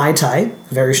Mai Tai,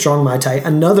 a very strong Mai Tai,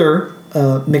 another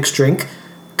mixed drink,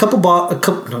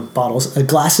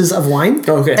 glasses of wine.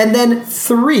 Okay. And then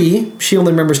 3, she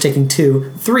only remembers taking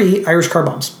 2, 3 Irish car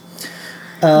bombs.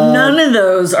 None of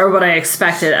those are what I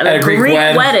expected at a Greek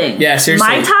wedding. Yeah, seriously.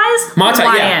 Mai Tais? Mai Tai,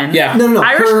 Hawaiian. yeah. No.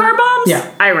 Irish car bombs?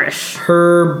 Yeah. Irish.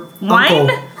 Her Wine?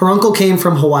 uncle came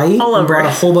from Hawaii All and over brought a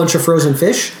it. whole bunch of frozen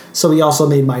fish, so he also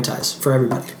made Mai Tais for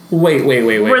everybody. Wait.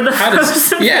 We're the How does-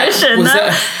 frozen yeah, fish. And was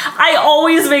that, I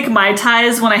always make Mai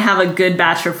Tais when I have a good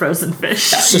batch of frozen fish.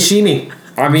 Sashimi.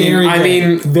 I mean,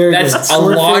 Very that's good. a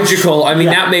Swordfish. logical. I mean,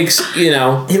 Yeah. that makes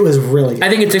It was really good. I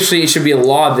think it should be a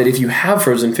law that if you have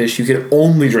frozen fish, you can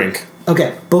only drink.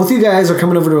 Okay, both you guys are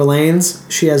coming over to Elaine's.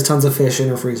 She has tons of fish in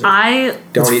her freezer. I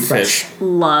Don't It's eat fresh. fish.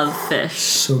 love fish.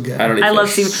 So good. I don't eat I love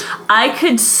fish. seafood. I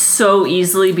could so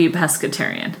easily be a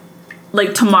pescatarian.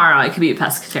 Like tomorrow, I could be a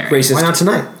pescatarian. Racist. Why not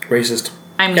tonight? Racist.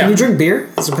 I mean, Yeah. Can you drink beer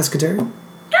as a pescatarian?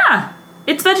 yeah,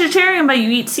 it's vegetarian, but you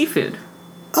eat seafood.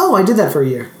 Oh, I did that for a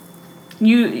year.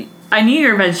 You I knew you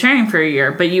were vegetarian for a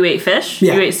year, but you ate fish?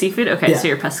 Yeah. You ate seafood? Okay, Yeah. so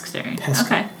you're pescatarian.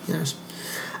 Okay. Yes.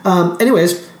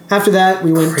 Anyways, after that,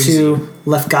 we went Crazy. to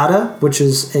Lefkada, which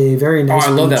is a very Oh, nice I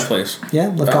love beach. that place. Yeah,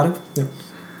 Lefkada. Yeah.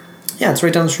 Yeah, it's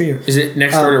right down the street here. Is it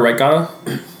next door to Regatta?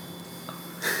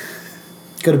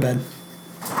 Go to bed.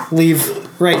 Leave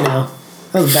right now.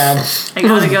 That was bad. I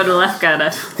gotta go to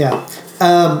Lefkada. Yeah.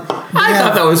 I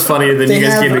thought that was funnier than they you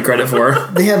guys have- gave me credit for.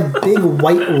 They have big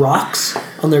white rocks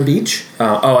on their beach.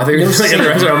 I think it was like in the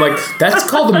sand. restaurant. I'm like, that's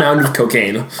called a mound of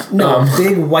cocaine. No,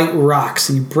 big white rocks.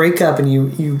 You break up and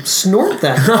you snort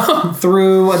them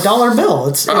through a dollar bill.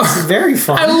 It's very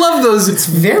fun. I love those. It's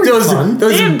very fun.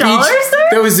 Those They have dollars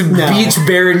there? Those beach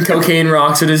barren cocaine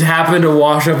rocks that just happen to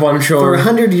wash up on For shore.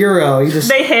 €100, you just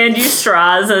They hand you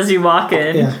straws as you walk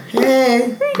in. yeah.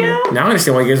 Hey. Yeah. Now I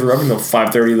understand why you guys were up until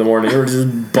 5:30 in the morning. They were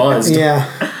just buzzed Yeah.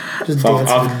 Just off,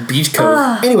 dancing. off beach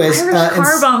coke. Anyways, Irish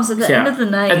car it's bombs at the end of the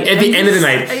night. At the end of the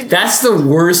night. That's the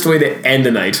worst way to end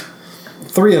a night.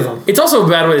 3 of them. It's also a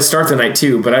bad way to start the night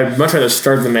too, but I'd much rather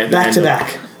start the night than Back end to it.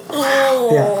 back.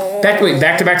 Yeah. Back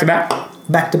to back to back.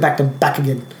 Back to back to back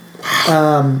again.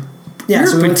 Yeah, Your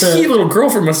so we went petite to, little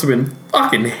girlfriend must have been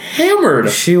fucking hammered.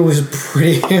 she was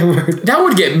pretty hammered. That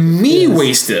would get me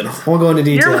wasted. I won't go into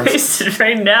You're details. wasted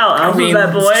right now, mean-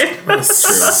 alphabet boy. That's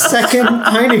true. Second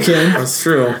Heineken. That's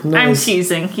true. I'm Nice.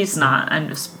 teasing. He's not. I'm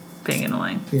just being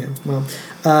annoying. Yeah, well,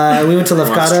 we went to That's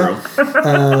Lefkada,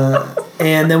 true.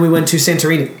 and then we went to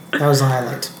Santorini. That was the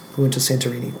highlight. We went to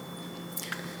Santorini.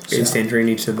 Is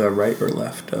Santorini to the right or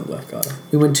left of Lefkada?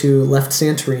 We went to left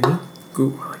Santorini.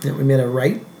 Ooh. Yeah, we made a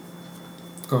right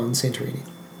on Santorini.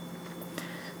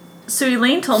 So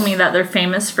Elaine told me that they're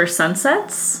famous for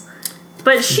sunsets,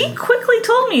 but she quickly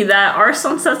told me that our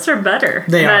sunsets are better.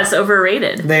 They are. That's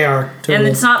overrated. They are totally. And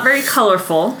it's not very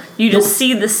colorful. You just Nope.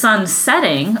 see the sun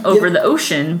setting over Yep. the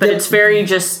ocean, but Yep. it's very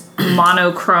just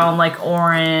monochrome, like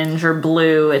orange or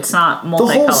blue. It's not the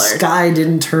multicolored. whole sky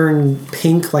didn't turn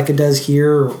pink like it does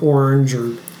here, or orange,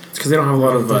 or It's because they don't have a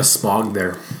lot of smog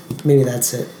there. maybe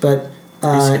that's it. But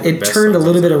Basically the it best turned a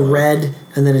little sunsets bit of in the world. red,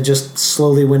 and then it just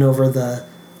slowly went over the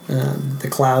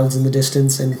clouds in the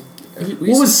distance. And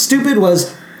what was stupid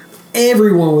was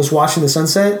everyone was watching the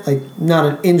sunset. Like not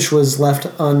an inch was left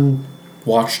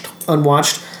Watched.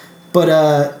 unwatched. But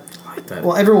I like that.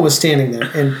 well, everyone was standing there,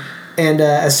 and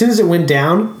as soon as it went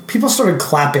down, people started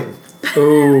clapping.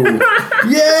 Ooh.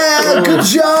 Yeah, good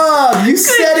job! You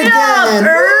said it again.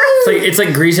 It's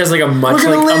like Greece has like a much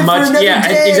We're gonna live for another yeah,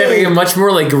 day. exactly, a much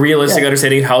more like realistic Yeah.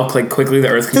 understanding of how like quickly the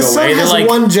Earth can The go sun away. They're has like,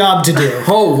 one job to do.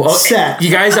 Set. You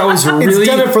guys, I was It's really,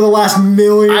 done it for the last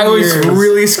million I was years.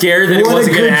 really scared that it What a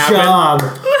wasn't going good to happen. job!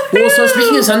 Well, so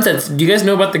speaking of sunsets, do you guys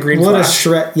know about the green What a flash?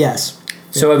 shred! Yes,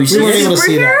 So have you we seen weren't it? able to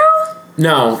see that.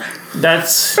 No,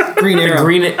 that's Green the arrow,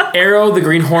 Green Arrow, the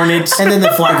Green Hornet, and then the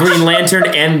Flash. Green Lantern,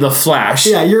 and the Flash.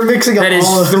 Yeah, you're mixing up That is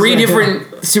all of 3 those right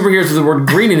different superheroes with the word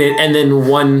green in it, and then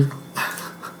one.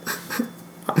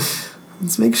 now.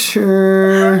 Let's make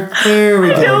sure. There we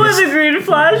You know go. what the green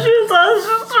flash is? I was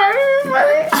just trying to be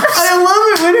funny. I love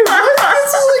it when it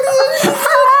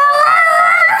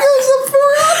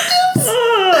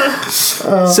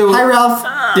So Hi, Ralph.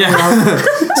 yeah.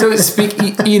 So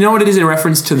you know what it is in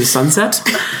reference to the sunset?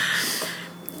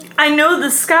 I know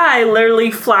the sky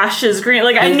literally flashes green.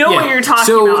 Like, I know Yeah. what you're talking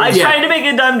So, about. I yeah. tried to make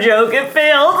a dumb joke. It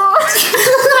failed.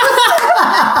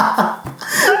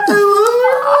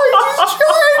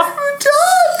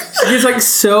 He's like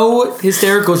so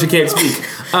hysterical she can't speak.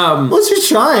 What's you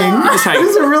trying? Just trying.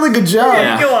 This is a really good job.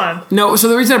 Yeah. Go on. No, so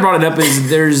the reason I brought it up is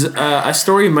there's a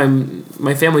story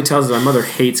my family tells that my mother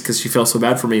hates because she felt so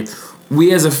bad for me.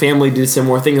 We as a family did a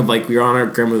similar thing of like we were on our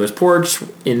grandmother's porch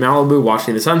in Malibu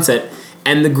watching the sunset,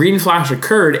 and the green flash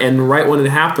occurred, and right when it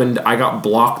happened, I got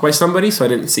blocked by somebody, so I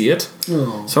didn't see it.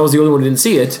 Oh. So I was the only one who didn't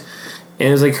see it, and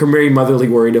it was like her very motherly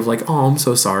worried of like, oh, I'm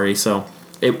so sorry. So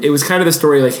it was kind of the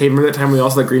story like, hey, remember that time we all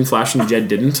saw the green flash and Jed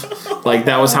didn't? Like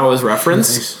that was how it was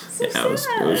referenced. Yeah, it was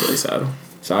really sad.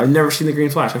 So I've never seen the green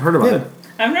flash. I've heard about Yeah. it.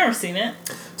 I've never seen it.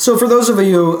 So for those of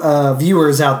you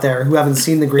viewers out there who haven't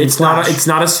seen the Green It's Flash,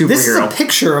 not a superhero. this is a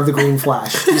picture of the Green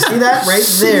Flash. You see that right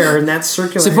there in that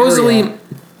circular Supposedly, area.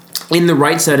 in the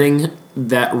right setting,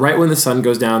 that right when the sun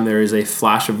goes down, there is a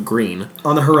flash of green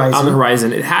on the horizon. on the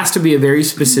horizon. It has to be a very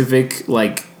specific,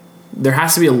 like, there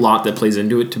has to be a lot that plays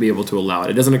into it to be able to allow it.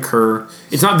 It doesn't occur,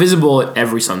 it's not visible at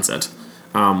every sunset.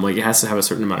 Like, it has to have a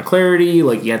certain amount of clarity,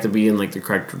 like, you have to be in, like, the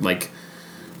correct, like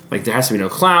there has to be no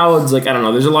clouds, like, I don't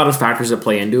know, there's a lot of factors that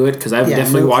play into it, because I've Yeah,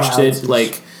 definitely no watched clouds it,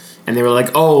 like, and they were like,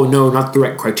 oh, no, not the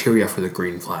right criteria for the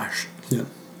green flash. Yeah.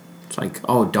 It's like,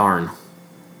 oh, darn.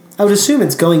 I would assume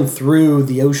it's going through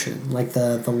the ocean, like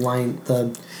the line,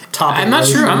 the top. I'm not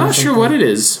sure. I'm not sure what it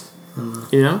is.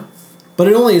 You know, but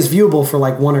it only is viewable for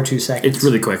like 1 or 2 seconds. it's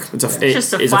really quick. It's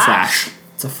just a it's flash. a flash.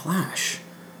 It's a flash.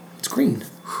 It's green.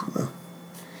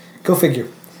 Go figure.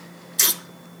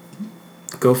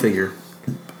 Go figure.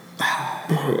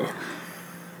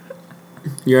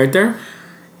 You right there?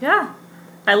 Yeah.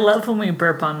 I love when we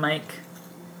burp on mic.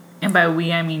 And by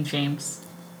we, I mean James.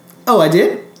 Oh, I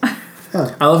did?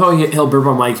 I love how he'll burp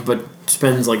on mic, but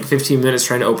spends like 15 minutes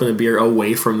trying to open the beer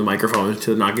away from the microphone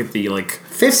to not get the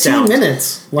 15 sound.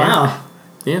 minutes. Wow.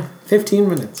 Yeah. 15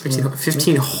 minutes.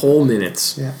 15 whole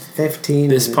minutes. Yeah, 15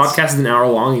 This minutes. podcast is an hour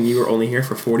long, and you were only here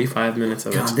for 45 minutes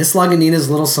of God, it. this Lagunitas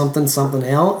Little Something Something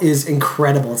Ale is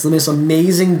incredible. It's the most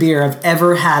amazing beer I've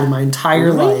ever had in my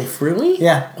entire life. Really?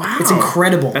 Yeah. Wow. It's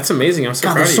incredible. That's amazing. I'm so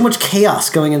God, proud there's of so you. much chaos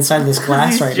going inside this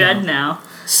glass He's right Jed now. now.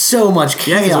 So much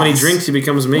chaos. Yeah, because when he drinks, he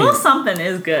becomes me. Little something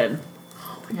is good.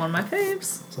 One of my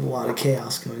faves. There's a lot of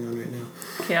chaos going on right now.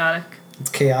 Chaotic. It's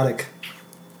chaotic.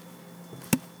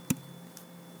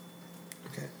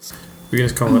 Okay. We can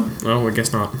just call it. Oh, I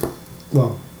guess not.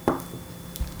 Well,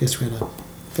 guess we gotta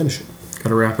finish it.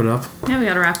 Gotta wrap it up. Yeah, we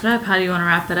gotta wrap it up. How do you want to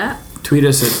wrap it up? Tweet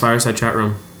us at Fireside Chat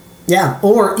Room. Yeah,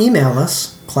 or email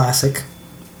us, classic,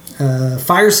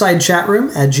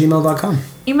 firesidechatroom@gmail.com.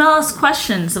 Email us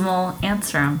questions and we'll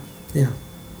answer them. Yeah.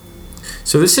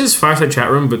 So this is Fireside Chat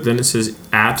Room, but then it says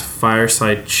at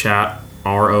Fireside Chat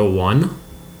RO1.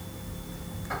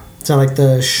 Is that like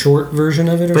the short version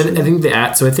of it or But something? I think the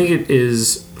at, so I think it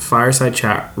is Fireside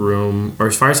Chat Room,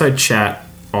 or Fireside Chat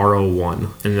RO1,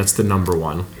 and that's the number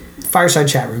 1. Fireside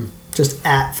Chat Room. Just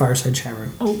at Fireside Chat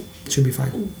Room. Oh, Should be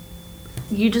fine.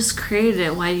 you just created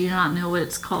it. Why do you not know what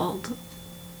it's called?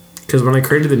 Because when I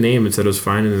created the name, it said it was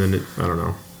fine, and then I don't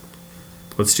know.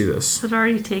 Let's do this. Is it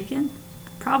already taken?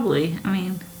 Probably. I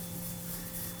mean,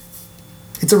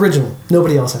 It's original.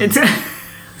 Nobody else has it's. it.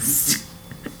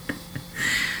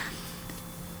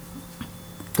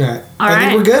 All right. All I right.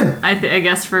 think we're good. I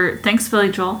guess thanks,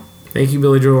 Billy Joel. Thank you,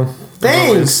 Billy Joel.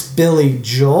 Thanks, Billy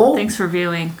Joel. Thanks for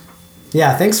viewing.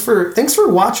 Yeah, thanks for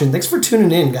watching. Thanks for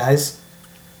tuning in, guys.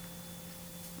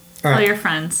 All Tell right. your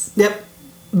friends. Yep.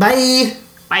 Bye.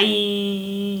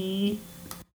 Bye.